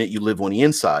spin it, you live on the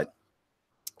inside.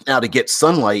 Now, to get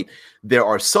sunlight, there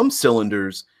are some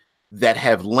cylinders that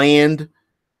have land,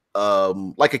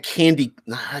 like a candy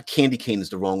cane is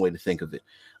the wrong way to think of it.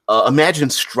 Imagine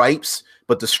stripes,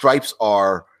 but the stripes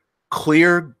are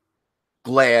clear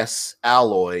glass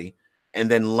alloy and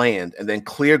then land, and then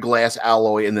clear glass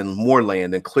alloy and then more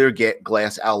land, and clear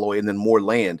glass alloy and then more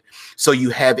land. So you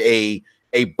have a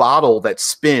bottle that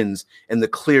spins, and the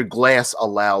clear glass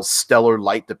allows stellar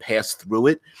light to pass through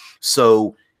it.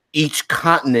 So each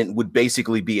continent would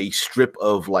basically be a strip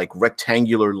of like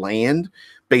rectangular land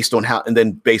based on how, and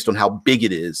then based on how big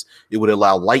it is, it would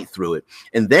allow light through it.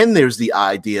 And then there's the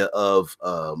idea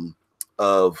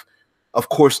of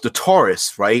course, the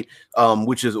torus, right?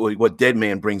 Which is what Dead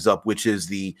Man brings up, which is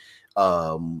the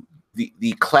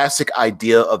classic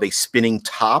idea of a spinning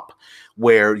top,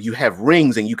 where you have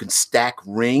rings and you can stack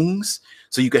rings.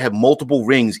 So you could have multiple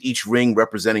rings, each ring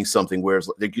representing something. Whereas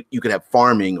you could have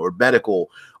farming or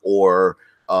medical or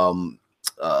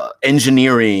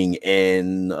engineering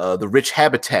and the rich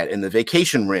habitat and the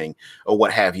vacation ring or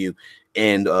what have you,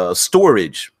 and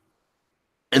storage.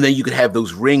 And then you could have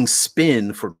those rings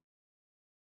spin for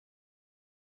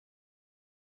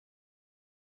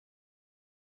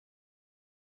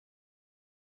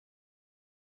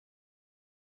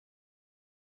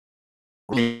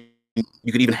you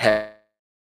could even have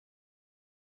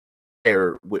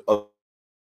air with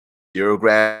zero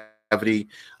gravity,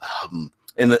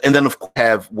 and then of course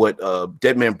have what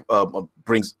Dead Man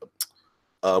brings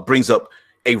up,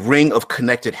 a ring of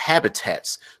connected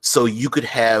habitats. So you could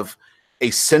have a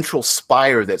central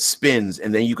spire that spins,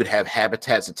 and then you could have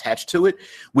habitats attached to it,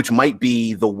 which might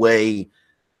be the way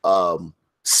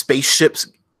spaceships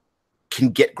can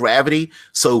get gravity.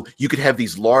 So you could have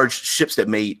these large ships that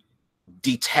may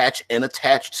detach and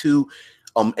attach to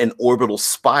an orbital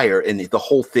spire, and the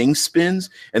whole thing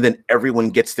spins, and then everyone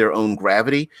gets their own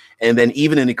gravity. And then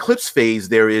even in eclipse phase,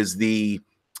 there is the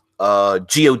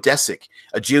geodesic.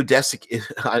 A geodesic is,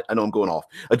 I know I'm going off.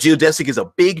 A geodesic is a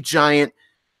big giant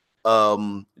a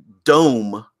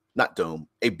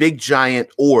big giant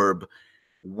orb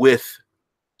with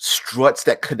struts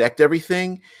that connect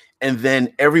everything, and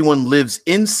then everyone lives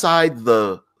inside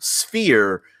the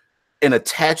sphere and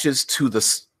attaches to the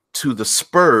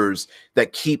spurs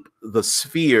that keep the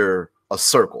sphere a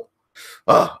circle.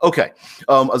 Okay.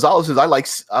 Azala says, I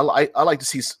like to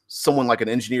see someone like an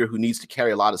engineer who needs to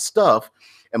carry a lot of stuff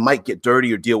and might get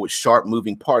dirty or deal with sharp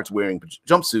moving parts wearing a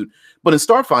jumpsuit. But in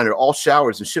Starfinder, all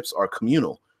showers and ships are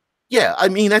communal. Yeah, I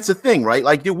mean, that's the thing, right?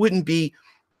 Like, there wouldn't be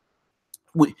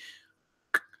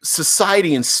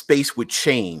society and space would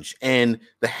change, and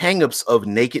the hangups of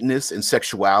nakedness and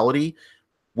sexuality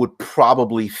would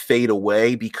probably fade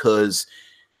away, because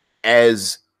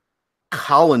as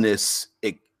colonists,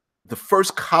 the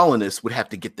first colonists would have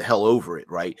to get the hell over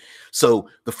it, right? So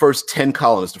the first 10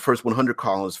 colonists, the first 100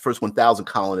 colonists, first 1,000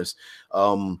 colonists,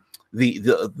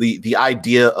 the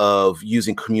idea of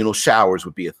using communal showers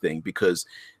would be a thing, because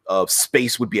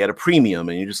space would be at a premium,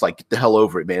 and you're just like, get the hell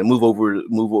over it, man. Move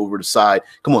over the side.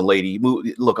 Come on, lady.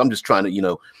 Look, I'm just trying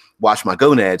to, wash my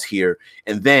gonads here.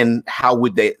 And then how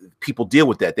would people deal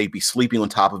with that? They'd be sleeping on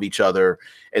top of each other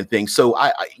and things. So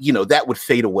that would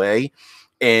fade away,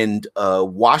 and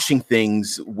washing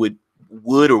things would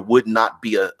or would not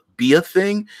be a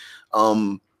thing.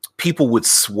 People would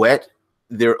sweat,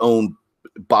 their own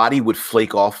body would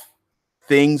flake off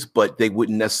things, but they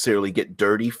wouldn't necessarily get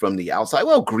dirty from the outside.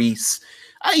 Well, grease.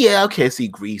 Yeah, okay, I see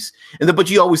grease.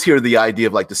 But you always hear the idea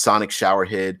of like the sonic shower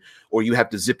head, or you have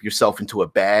to zip yourself into a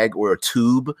bag or a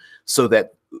tube so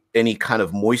that any kind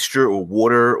of moisture or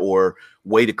water or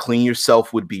way to clean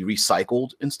yourself would be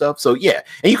recycled and stuff. So yeah,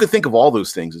 and you could think of all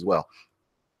those things as well.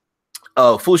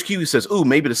 Foolish Kiwi says, ooh,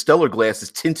 maybe the stellar glass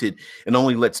is tinted and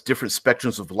only lets different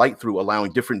spectrums of light through,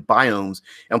 allowing different biomes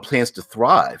and plants to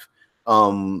thrive.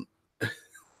 Yeah,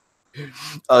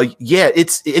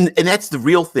 it's and that's the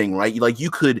real thing, right? Like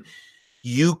you could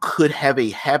have a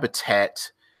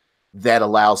habitat that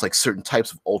allows like certain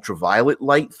types of ultraviolet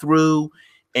light through,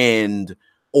 and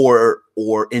or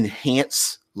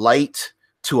enhance light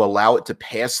to allow it to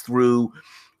pass through.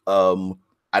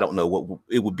 I don't know what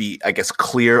it would be, I guess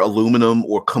clear aluminum,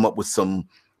 or come up with some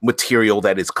material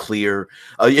that is clear.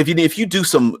 If you do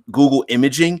some Google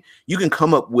imaging, you can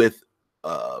come up with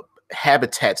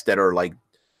habitats that are like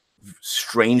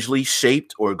strangely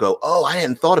shaped, or go, oh, I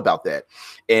hadn't thought about that.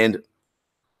 And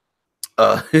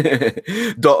Uh,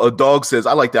 a dog says,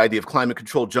 I like the idea of climate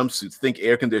controlled jumpsuits. Think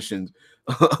air conditioned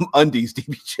undies,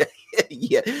 DBJ.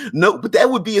 Yeah, no, but that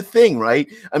would be a thing, right?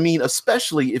 I mean,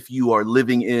 especially if you are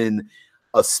living in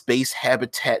a space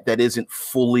habitat that isn't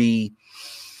fully,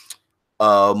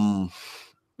 um,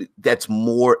 that's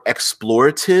more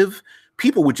explorative.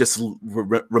 People would just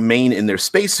remain in their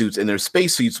spacesuits, and their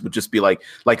spacesuits would just be like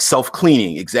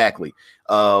self-cleaning. Exactly.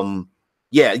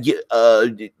 Yeah,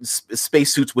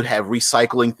 spacesuits would have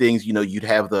recycling things. You'd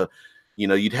have the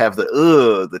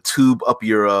tube up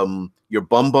your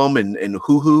bum bum and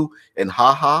hoo hoo and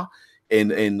ha ha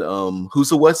and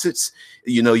who's a what's it's.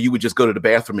 You would just go to the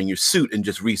bathroom in your suit and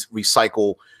just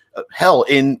recycle. Hell,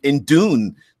 in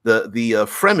Dune, the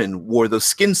Fremen wore those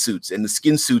skin suits, and the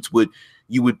skin suits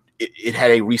it had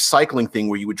a recycling thing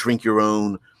where you would drink your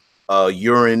own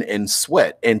urine and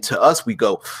sweat. And to us, we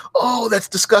go, oh, that's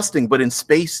disgusting. But in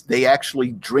space, they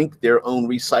actually drink their own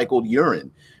recycled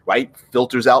urine, right?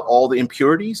 Filters out all the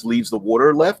impurities, leaves the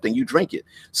water left, and you drink it.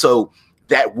 So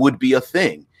that would be a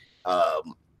thing.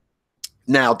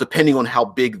 Now, depending on how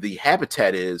big the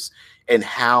habitat is and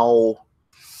how,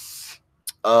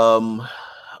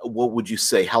 what would you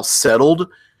say, how settled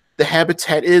the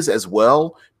habitat is as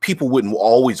well, people wouldn't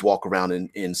always walk around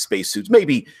in spacesuits.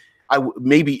 Maybe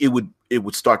it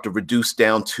would start to reduce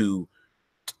down to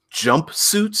jump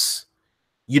suits,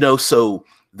 so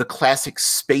the classic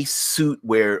space suit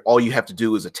where all you have to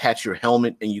do is attach your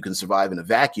helmet and you can survive in a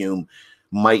vacuum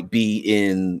might be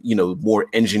in, more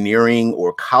engineering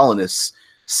or colonist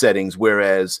settings.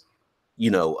 Whereas,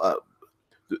 the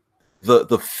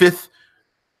fifth,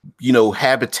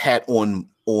 habitat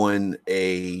on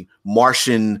a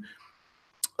Martian,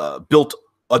 built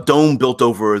a dome built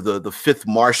over the fifth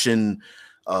Martian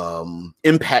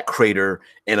impact crater,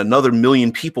 and another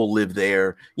million people live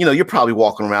there. You're probably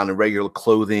walking around in regular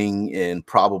clothing and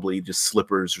probably just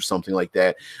slippers or something like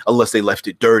that, unless they left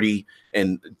it dirty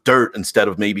and dirt instead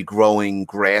of maybe growing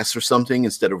grass or something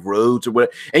instead of roads or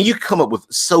whatever. And you come up with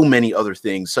so many other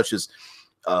things, such as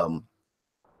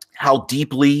how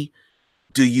deeply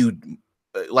do you,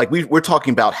 like we're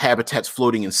talking about habitats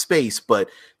floating in space, but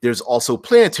there's also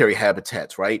planetary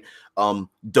habitats, right?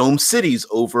 Dome cities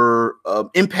over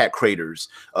impact craters,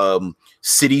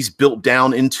 cities built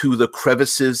down into the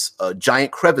crevices,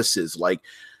 giant crevices, like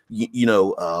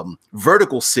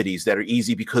vertical cities that are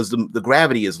easy because the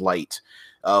gravity is light.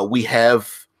 We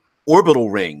have orbital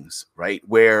rings, right,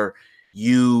 where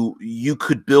you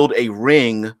could build a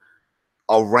ring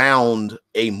around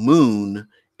a moon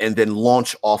and then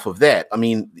launch off of that. I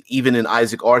mean, even in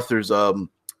Isaac Arthur's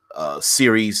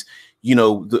series,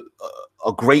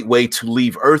 a great way to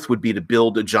leave Earth would be to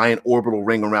build a giant orbital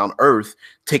ring around Earth,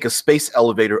 take a space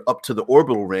elevator up to the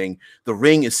orbital ring. The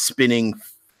ring is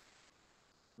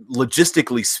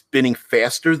logistically spinning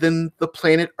faster than the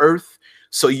planet Earth.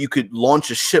 So you could launch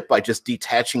a ship by just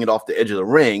detaching it off the edge of the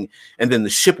ring, and then the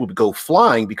ship would go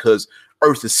flying because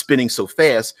Earth is spinning so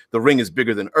fast. The ring is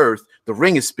bigger than Earth. The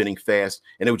ring is spinning fast,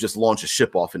 and it would just launch a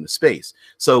ship off into space.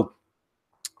 So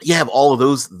you have all of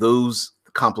those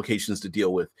complications to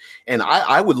deal with. And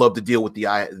I would love to deal with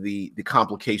the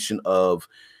complication of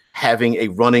having a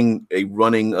running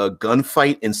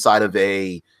gunfight inside of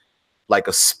a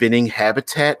spinning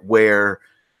habitat where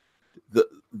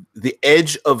the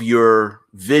edge of your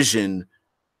vision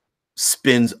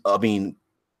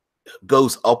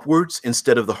goes upwards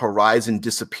instead of the horizon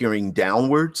disappearing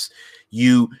downwards.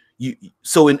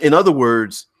 So in other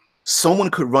words,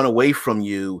 someone could run away from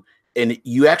you and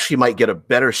you actually might get a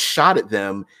better shot at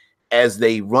them as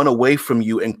they run away from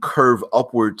you and curve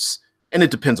upwards. And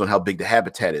it depends on how big the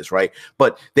habitat is, right?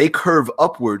 But they curve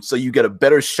upwards, so you get a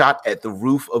better shot at the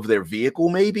roof of their vehicle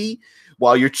maybe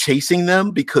while you're chasing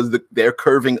them because they're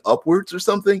curving upwards or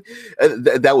something.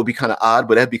 That would be kind of odd,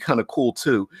 but that'd be kind of cool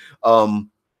too.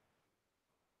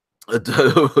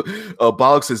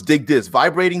 Bog says, dig this.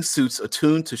 Vibrating suits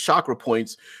attuned to chakra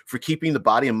points for keeping the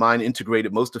body and mind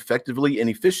integrated most effectively and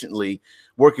efficiently.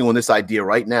 Working on this idea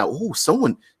right now.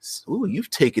 You've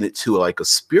taken it to like a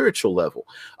spiritual level.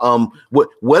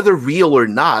 Whether real or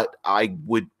not, I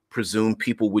would presume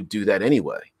people would do that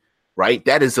anyway, right?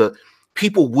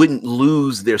 People wouldn't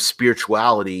lose their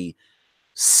spirituality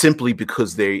simply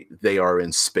because they are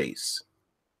in space.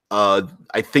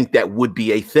 I think that would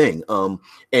be a thing.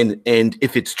 And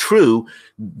if it's true,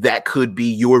 that could be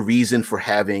your reason for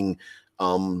having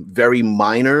very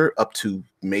minor up to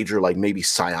major, like maybe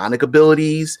psionic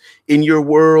abilities in your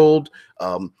world.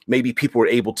 Maybe people were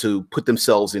able to put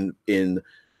themselves in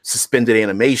suspended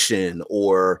animation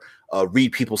or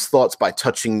read people's thoughts by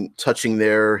touching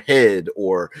their head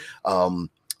or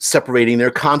separating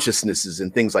their consciousnesses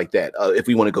and things like that. If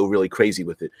we want to go really crazy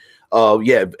with it,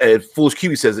 yeah. Foolish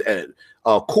Kiwi says,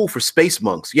 "Cool for space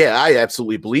monks." Yeah, I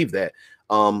absolutely believe that.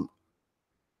 Bollock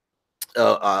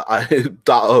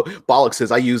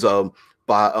says I use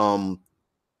by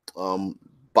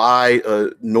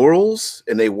binaurals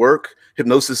and they work.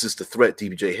 Hypnosis is the threat,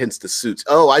 DBJ, hence the suits.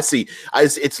 Oh, I see.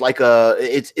 It's like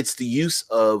it's the use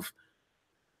of,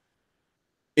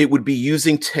 it would be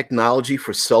using technology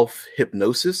for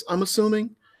self-hypnosis, I'm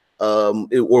assuming,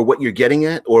 or what you're getting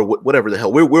at, or whatever the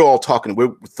hell. We're all talking,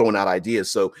 we're throwing out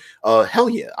ideas. So hell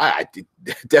yeah, I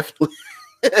definitely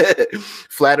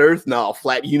flat Earth, no,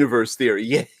 flat universe theory.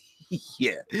 Yeah,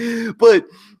 yeah. But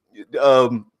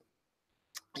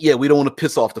yeah, we don't want to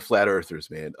piss off the flat earthers,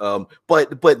 man. But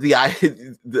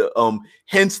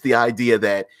hence the idea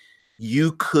that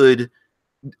you could,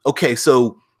 okay,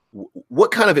 so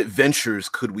what kind of adventures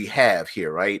could we have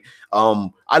here, right?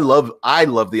 I love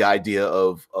the idea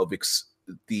of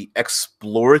the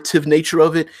explorative nature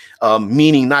of it,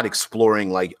 meaning not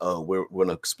exploring like, we're going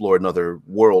to explore another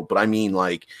world, but I mean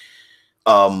like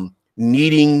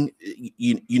needing,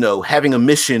 you know, having a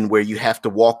mission where you have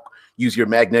to use your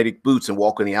magnetic boots and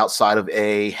walk on the outside of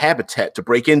a habitat to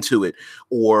break into it,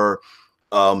 or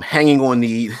hanging on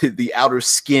the outer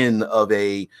skin of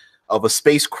a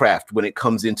spacecraft when it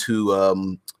comes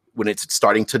into when it's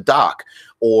starting to dock,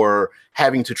 or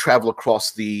having to travel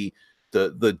across the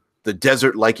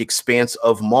desert-like expanse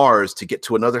of Mars to get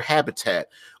to another habitat,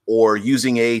 or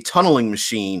using a tunneling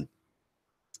machine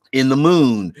in the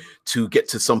moon to get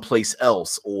to someplace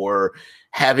else, or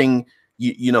having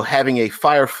having a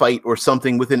firefight or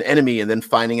something with an enemy, and then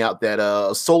finding out that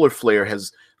a solar flare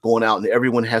has gone out and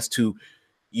everyone has to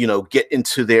get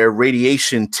into their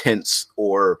radiation tents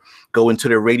or go into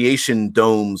their radiation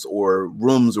domes or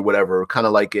rooms or whatever, kind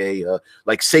of like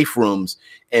like safe rooms,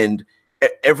 and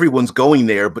everyone's going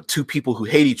there, but two people who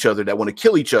hate each other that want to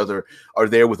kill each other are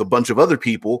there with a bunch of other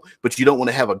people, but you don't want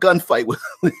to have a gunfight with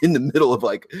in the middle of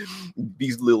like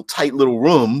these tight little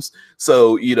rooms.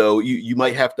 So, you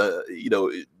might have to,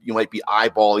 you might be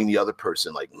eyeballing the other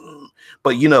person like,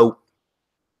 but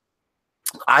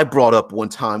I brought up one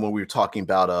time when we were talking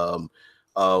about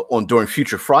during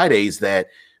Future Fridays that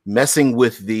messing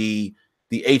with the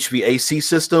HVAC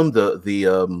system,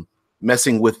 the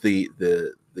messing with the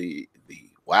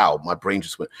wow, my brain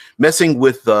just went, messing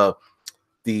with the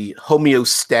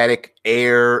homeostatic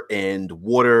air and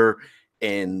water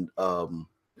and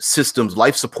systems,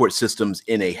 life support systems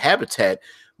in a habitat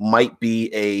might be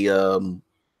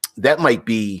that might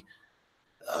be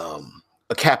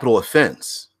a capital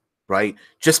offense, right?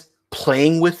 Just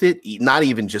playing with it, not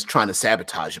even just trying to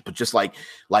sabotage it, but just like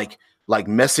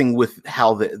messing with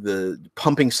how the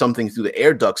pumping something through the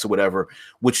air ducts or whatever,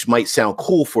 which might sound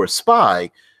cool for a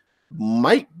spy,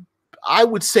 I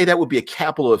would say that would be a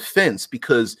capital offense,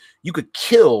 because you could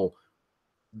kill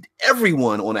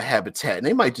everyone on a habitat, and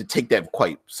they might just take that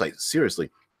quite seriously.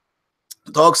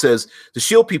 Dog says, to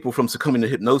shield people from succumbing to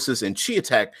hypnosis and chi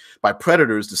attack by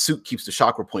predators, the suit keeps the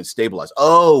chakra point stabilized.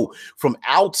 Oh, from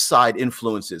outside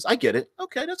influences. I get it.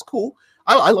 Okay, that's cool.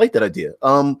 I like that idea.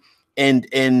 And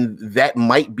that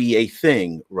might be a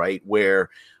thing, right?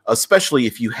 Where, especially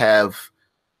if you have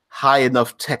high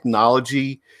enough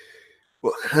technology,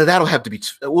 well, that'll have to be,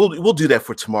 we'll do that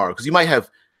for tomorrow, because you might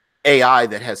have AI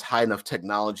that has high enough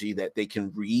technology that they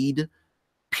can read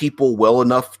people well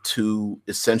enough to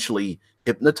essentially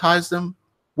hypnotize them.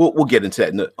 We'll get into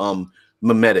that in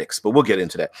memetics, but we'll get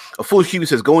into that. A foolish Huey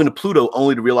says, going to Pluto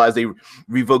only to realize they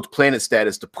revoked planet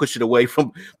status to push it away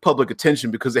from public attention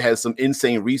because it has some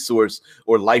insane resource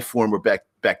or life form or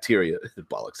bacteria.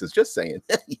 Bollocks is just saying.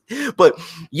 But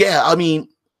yeah, I mean,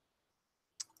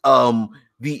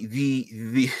 the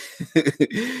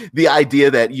the idea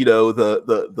that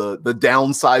the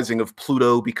downsizing of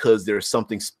Pluto because there's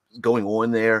something going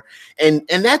on there, and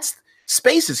that's,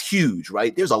 space is huge,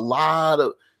 right? There's a lot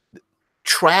of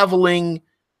traveling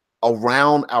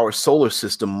around our solar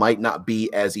system might not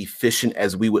be as efficient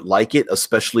as we would like it,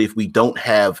 especially if we don't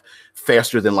have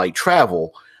faster than light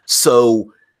travel.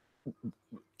 So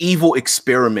evil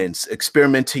experiments,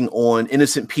 experimenting on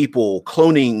innocent people,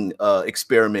 cloning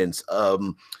experiments,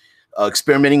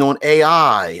 experimenting on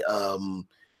AI,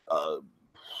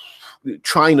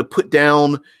 trying to put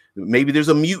down, maybe there's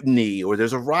a mutiny or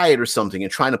there's a riot or something,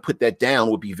 and trying to put that down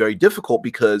would be very difficult,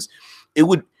 because it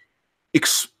would,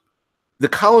 the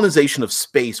colonization of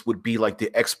space would be like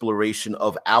the exploration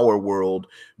of our world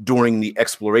during the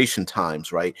exploration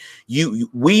times, right?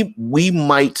 We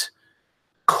might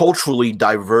culturally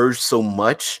diverge so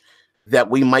much that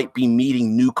we might be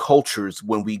meeting new cultures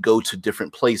when we go to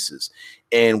different places,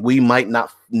 and we might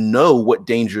not know what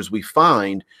dangers we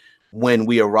find when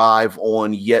we arrive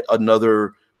on yet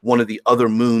another one of the other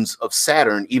moons of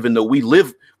Saturn. Even though we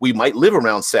might live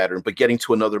around Saturn, but getting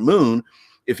to another moon,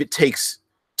 if it takes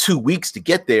 2 weeks to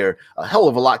get there, a hell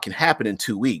of a lot can happen in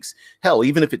 2 weeks. Hell,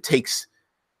 even if it takes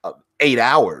 8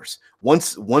 hours,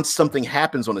 once something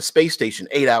happens on a space station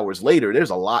 8 hours later, there's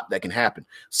a lot that can happen.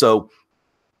 So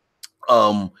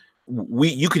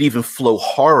you could even flow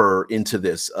horror into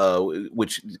this,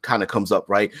 which kind of comes up,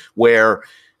 right? Where,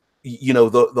 you know,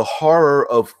 the horror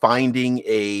of finding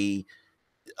a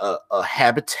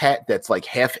habitat that's like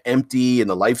half empty and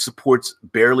the life support's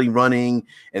barely running,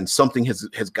 and something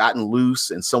has gotten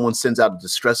loose and someone sends out a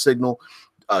distress signal.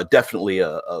 Definitely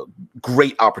a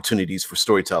great opportunities for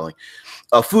storytelling.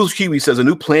 Foolish Kiwi says a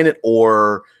new planet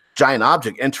or giant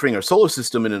object entering our solar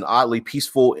system in an oddly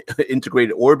peaceful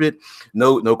integrated orbit.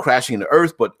 No crashing into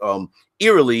Earth, but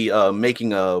eerily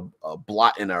making a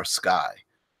blot in our sky.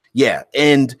 Yeah,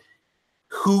 and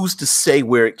who's to say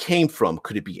where it came from?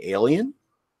 Could it be alien?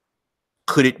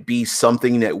 Could it be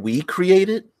something that we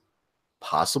created?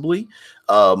 Possibly.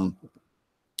 And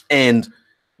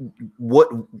what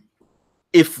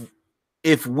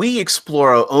if we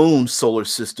explore our own solar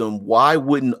system, why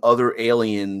wouldn't other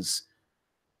aliens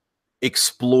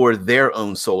explore their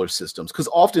own solar systems? Because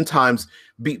oftentimes,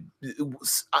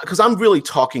 because I'm really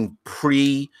talking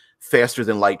faster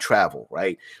than light travel,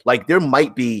 right? Like there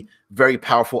might be very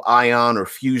powerful ion or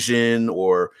fusion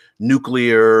or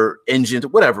nuclear engines,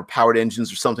 whatever, powered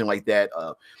engines or something like that,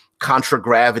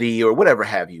 contragravity or whatever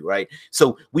have you, right?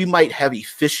 So we might have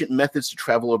efficient methods to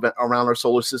travel around our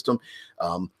solar system.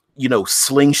 You know,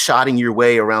 slingshotting your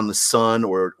way around the sun,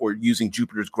 or using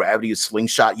Jupiter's gravity to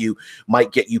slingshot you,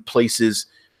 might get you places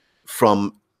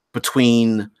from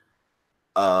between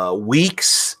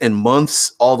weeks and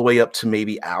months all the way up to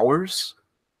maybe hours.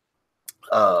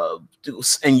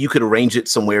 And you could arrange it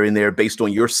somewhere in there based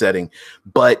on your setting.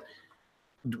 But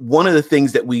one of the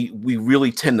things that we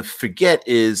really tend to forget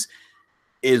is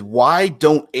why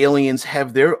don't aliens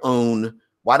have their own?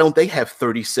 Why don't they have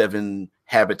 37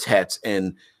 habitats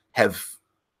and have,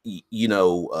 you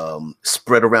know,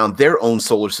 spread around their own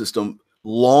solar system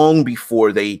long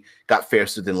before they got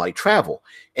faster than light travel?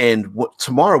 And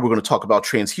tomorrow we're going to talk about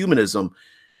transhumanism.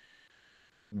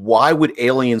 Why would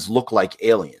aliens look like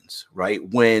aliens, right?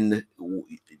 When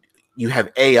you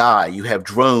have AI, you have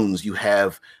drones, you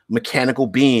have mechanical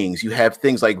beings, you have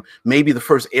things like maybe the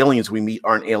first aliens we meet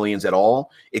aren't aliens at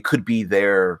all. It could be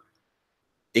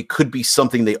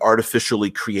something they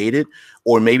artificially created,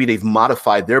 or maybe they've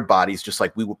modified their bodies just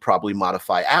like we would probably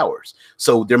modify ours.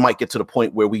 So there might get to the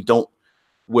point where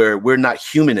we're not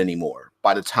human anymore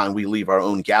by the time we leave our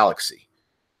own galaxy.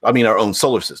 I mean, our own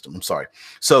solar system. I'm sorry.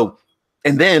 So,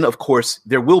 and then of course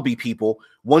there will be people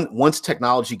once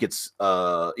technology gets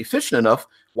efficient enough.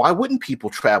 Why wouldn't people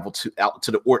travel out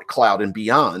to the Oort cloud and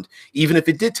beyond, even if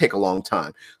it did take a long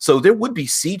time? So there would be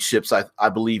seed ships, I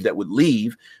believe, that would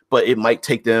leave, but it might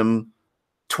take them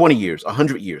 20 years,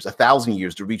 100 years, 1,000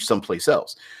 years to reach someplace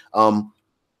else.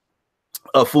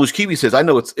 Foolish Kiwi says, I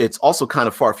know it's also kind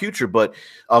of far future, but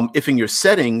if in your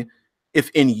setting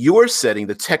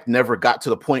the tech never got to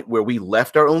the point where we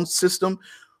left our own system,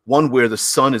 one where the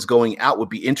sun is going out would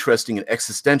be interesting and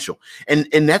existential.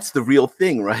 And that's the real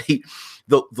thing, right?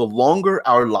 The longer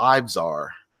our lives are,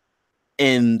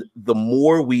 and the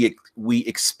more we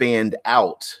expand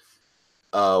out,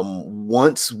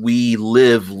 once we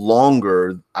live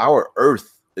longer, our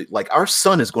Earth, like our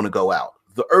sun, is going to go out.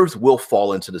 The Earth will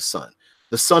fall into the sun.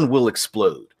 The sun will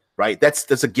explode, right?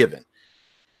 That's a given.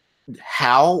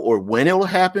 How or when it will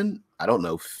happen, I don't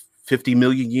know. 50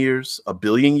 million years, a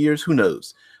billion years, who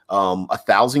knows?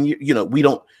 1,000 years, you know, we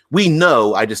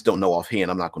know, I just don't know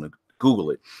offhand. I'm not going to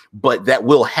Google it, but that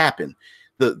will happen.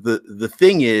 The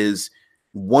thing is,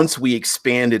 once we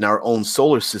expand in our own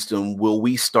solar system, will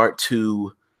we start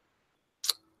to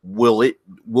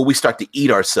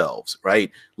eat ourselves,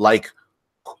 right? Like,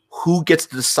 who gets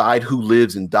to decide who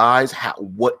lives and dies?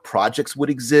 What projects would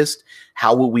exist?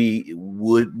 How would we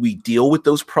deal with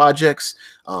those projects?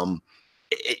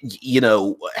 You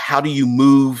know, how do you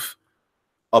move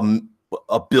a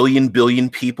billion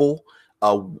people?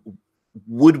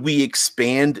 Would we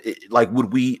expand? Like,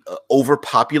 would we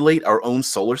overpopulate our own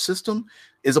solar system?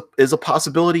 Is a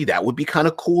possibility. That would be kind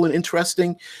of cool and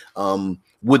interesting.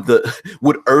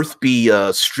 Would Earth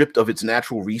be stripped of its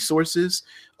natural resources,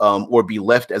 or be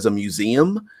left as a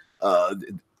museum?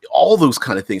 All those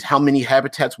kind of things. How many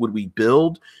habitats would we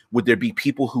build? Would there be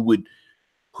people who would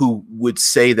who would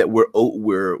say that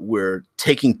we're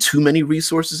taking too many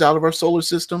resources out of our solar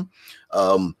system.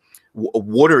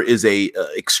 Water is a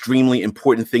extremely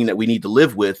important thing that we need to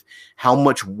live with. How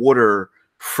much water,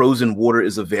 frozen water,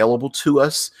 is available to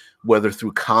us, whether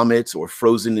through comets or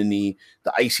frozen in the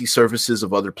icy surfaces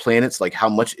of other planets? Like, how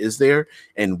much is there,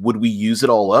 and would we use it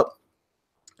all up?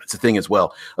 It's a thing as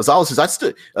well. Azala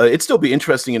says, it'd still be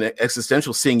interesting and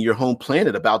existential seeing your home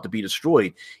planet about to be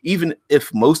destroyed. Even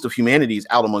if most of humanity is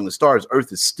out among the stars,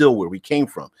 Earth is still where we came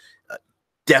from.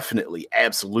 Definitely,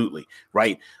 absolutely,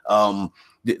 right?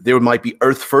 There might be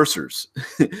Earth firsters,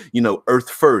 Earth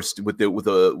first with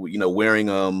wearing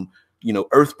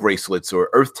Earth bracelets or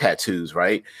Earth tattoos,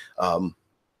 right?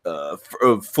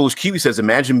 Foolish Kiwi says,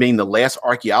 imagine being the last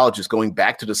archaeologist going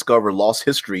back to discover lost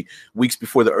history weeks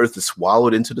before the Earth is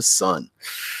swallowed into the sun.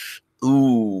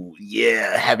 Ooh,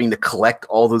 yeah, having to collect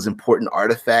all those important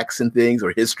artifacts and things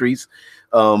or histories.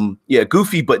 Yeah,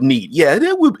 goofy but neat. Yeah,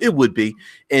 it would be,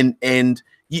 and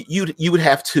you would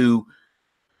have to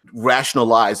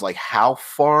rationalize, like, how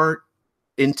far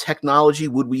in technology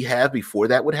would we have before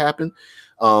that would happen.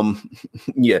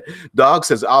 Yeah, Dog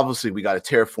says, obviously we got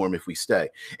to terraform if we stay,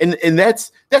 and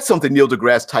that's something Neil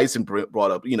deGrasse Tyson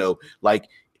brought up. Like,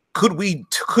 could we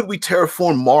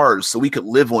terraform Mars so we could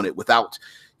live on it without,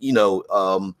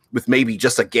 with maybe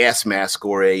just a gas mask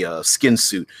or a skin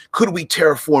suit? Could we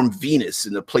terraform Venus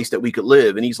in a place that we could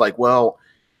live? And he's like, well,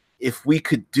 if we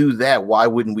could do that, why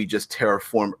wouldn't we just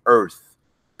terraform Earth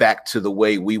back to the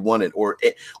way we want it, or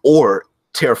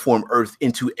terraform Earth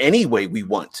into any way we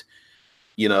want?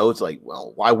 It's like,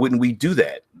 well, why wouldn't we do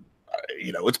that?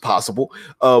 It's possible.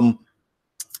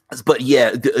 But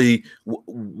yeah,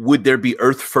 would there be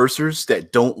Earth firsters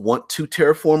that don't want to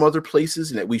terraform other places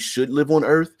and that we should live on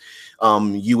Earth?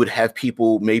 You would have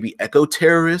people, maybe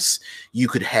eco-terrorists. You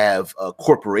could have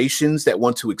corporations that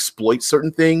want to exploit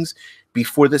certain things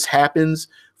before this happens.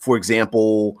 For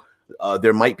example,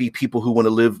 there might be people who want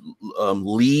to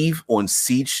leave on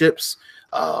seed ships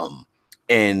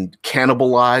and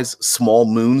cannibalize small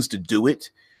moons to do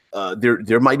it.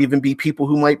 There might even be people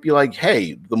who might be like,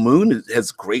 hey, the moon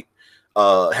has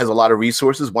a lot of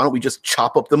resources. Why don't we just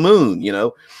chop up the moon?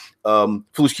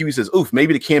 Foolish Kiwi says, oof,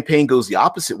 maybe the campaign goes the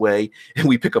opposite way and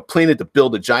we pick a planet to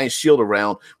build a giant shield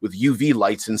around with UV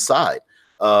lights inside.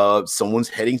 Someone's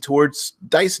heading towards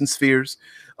Dyson spheres.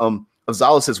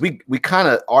 Azala says, we kind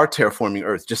of are terraforming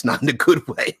Earth, just not in a good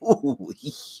way. Ooh,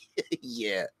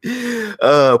 yeah.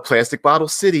 Plastic Bottle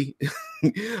City.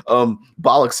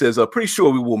 Bollock says, pretty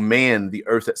sure we will man the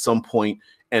Earth at some point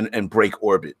and break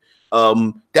orbit.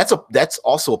 That's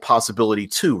also a possibility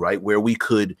too, right? Where we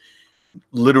could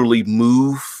literally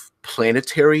move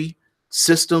planetary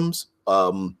systems,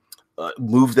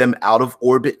 move them out of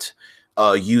orbit,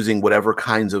 using whatever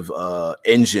kinds of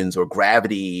engines or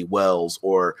gravity wells,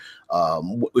 or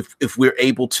if we're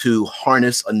able to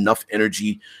harness enough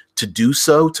energy to do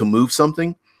so, to move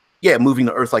something. Yeah, moving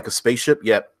the Earth like a spaceship.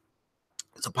 Yeah,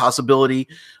 it's a possibility.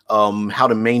 How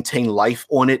to maintain life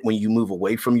on it when you move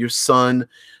away from your sun.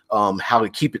 How to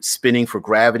keep it spinning for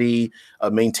gravity,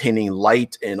 maintaining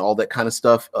light and all that kind of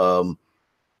stuff.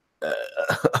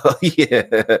 Yeah,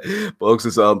 folks,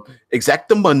 is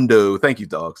exactamundo. Thank you,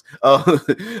 dogs.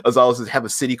 As always, says, have a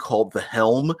city called the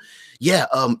Helm. Yeah,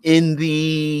 in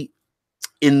the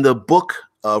book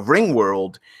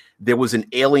Ringworld, there was an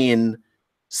alien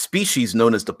species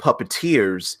known as the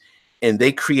Puppeteers, and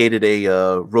they created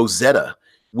a Rosetta,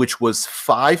 which was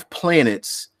 5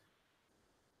 planets,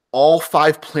 all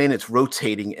 5 planets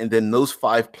rotating, and then those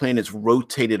 5 planets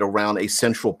rotated around a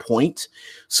central point.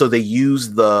 So they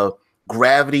used the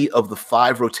gravity of the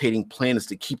 5 rotating planets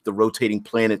to keep the rotating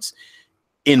planets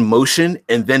in motion,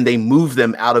 and then they moved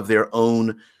them out of their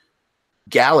own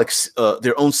galaxy,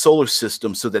 their own solar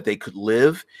system, so that they could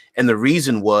live. And the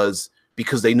reason was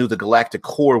because they knew the galactic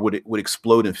core would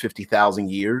explode in 50,000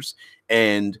 years,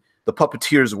 and the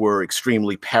Puppeteers were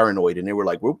extremely paranoid, and they were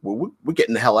like, we're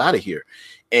getting the hell out of here.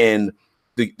 And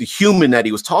the human that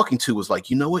he was talking to was like,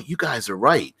 you know what, you guys are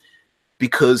right,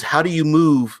 because how do you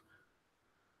move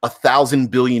 1,000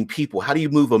 billion people? How do you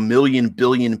move 1 million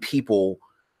billion people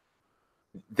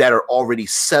that are already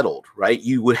settled, right?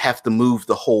 You would have to move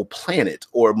the whole planet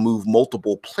or move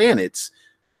multiple planets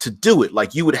to do it.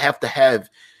 Like, you would have to have,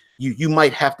 you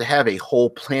might have to have a whole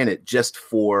planet just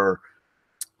for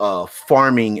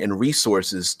farming and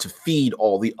resources to feed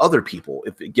all the other people,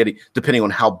 depending on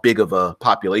how big of a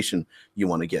population you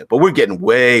want to get. But we're getting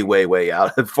way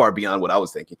out, far beyond what I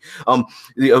was thinking.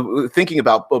 Thinking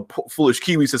about Foolish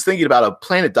Kiwi says, thinking about a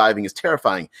planet diving is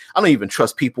terrifying. I don't even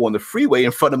trust people on the freeway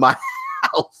in front of my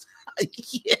house.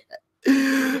 Yeah.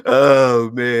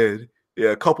 Oh man. Yeah,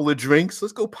 a couple of drinks.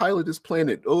 Let's go pilot this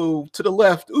planet. Oh, to the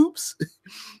left. Oops.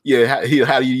 Yeah,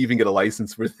 how do you even get a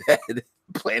license for that?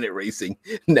 Planet racing,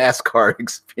 NASCAR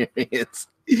experience.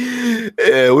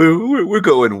 Yeah, we're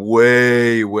going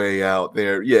way out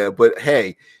there. Yeah, but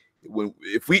hey,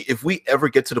 if we ever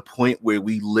get to the point where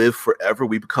we live forever,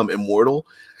 we become immortal,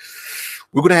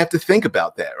 we're gonna have to think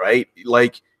about that, right?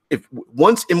 Like, if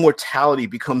once immortality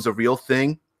becomes a real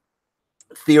thing,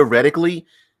 theoretically,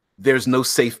 there's no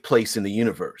safe place in the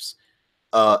universe.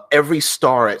 Every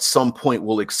star at some point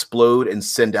will explode and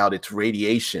send out its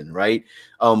radiation, right?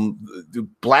 The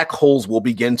black holes will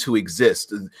begin to exist.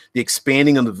 The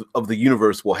expanding of the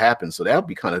universe will happen. So that would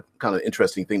be kind of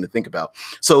interesting thing to think about.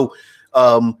 So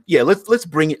yeah, let's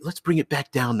bring it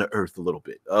back down to earth a little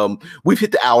bit. We've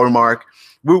hit the hour mark.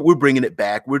 We're bringing it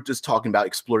back. We're just talking about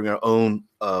exploring our own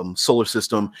solar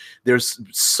system. There's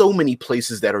so many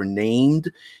places that are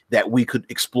named that we could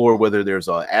explore, whether there's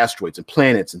asteroids and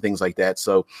planets and things like that.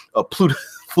 So Pluto,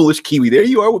 foolish Kiwi, there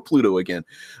you are with Pluto again.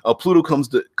 Pluto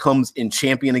comes in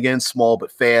champion again, small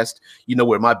but fast. You know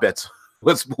where my bets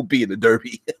will be in the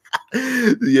Derby.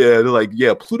 Yeah, they're like,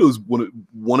 yeah, Pluto's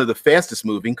one of the fastest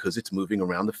moving because it's moving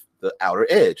around the outer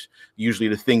edge. Usually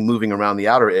the thing moving around the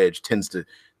outer edge tends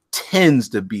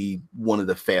to be one of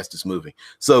the fastest moving.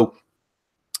 So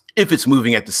if it's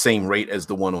moving at the same rate as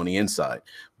the one on the inside.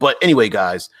 But anyway,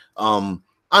 guys, I'm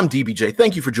DBJ.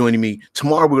 Thank you for joining me.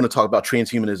 Tomorrow we're going to talk about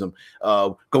transhumanism,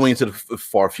 going into the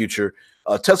far future.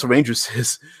 Tesla Ranger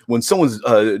says when someone's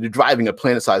driving a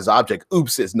planet-sized object,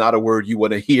 oops is not a word you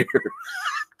want to hear.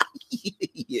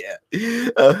 Yeah,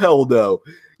 hell no.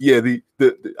 Yeah, the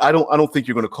I don't think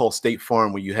you're going to call State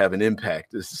Farm when you have an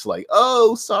impact. It's just like,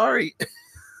 oh, sorry.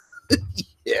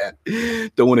 Yeah,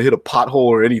 don't want to hit a pothole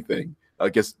or anything. I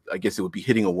guess it would be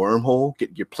hitting a wormhole.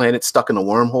 Get your planet stuck in a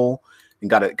wormhole and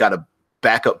gotta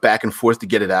back up back and forth to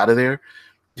get it out of there.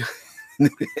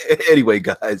 Anyway,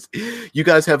 guys, you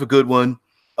guys have a good one.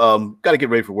 Got to get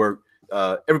ready for work.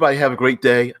 Everybody have a great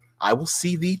day. I will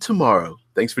see thee tomorrow.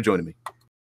 Thanks for joining me.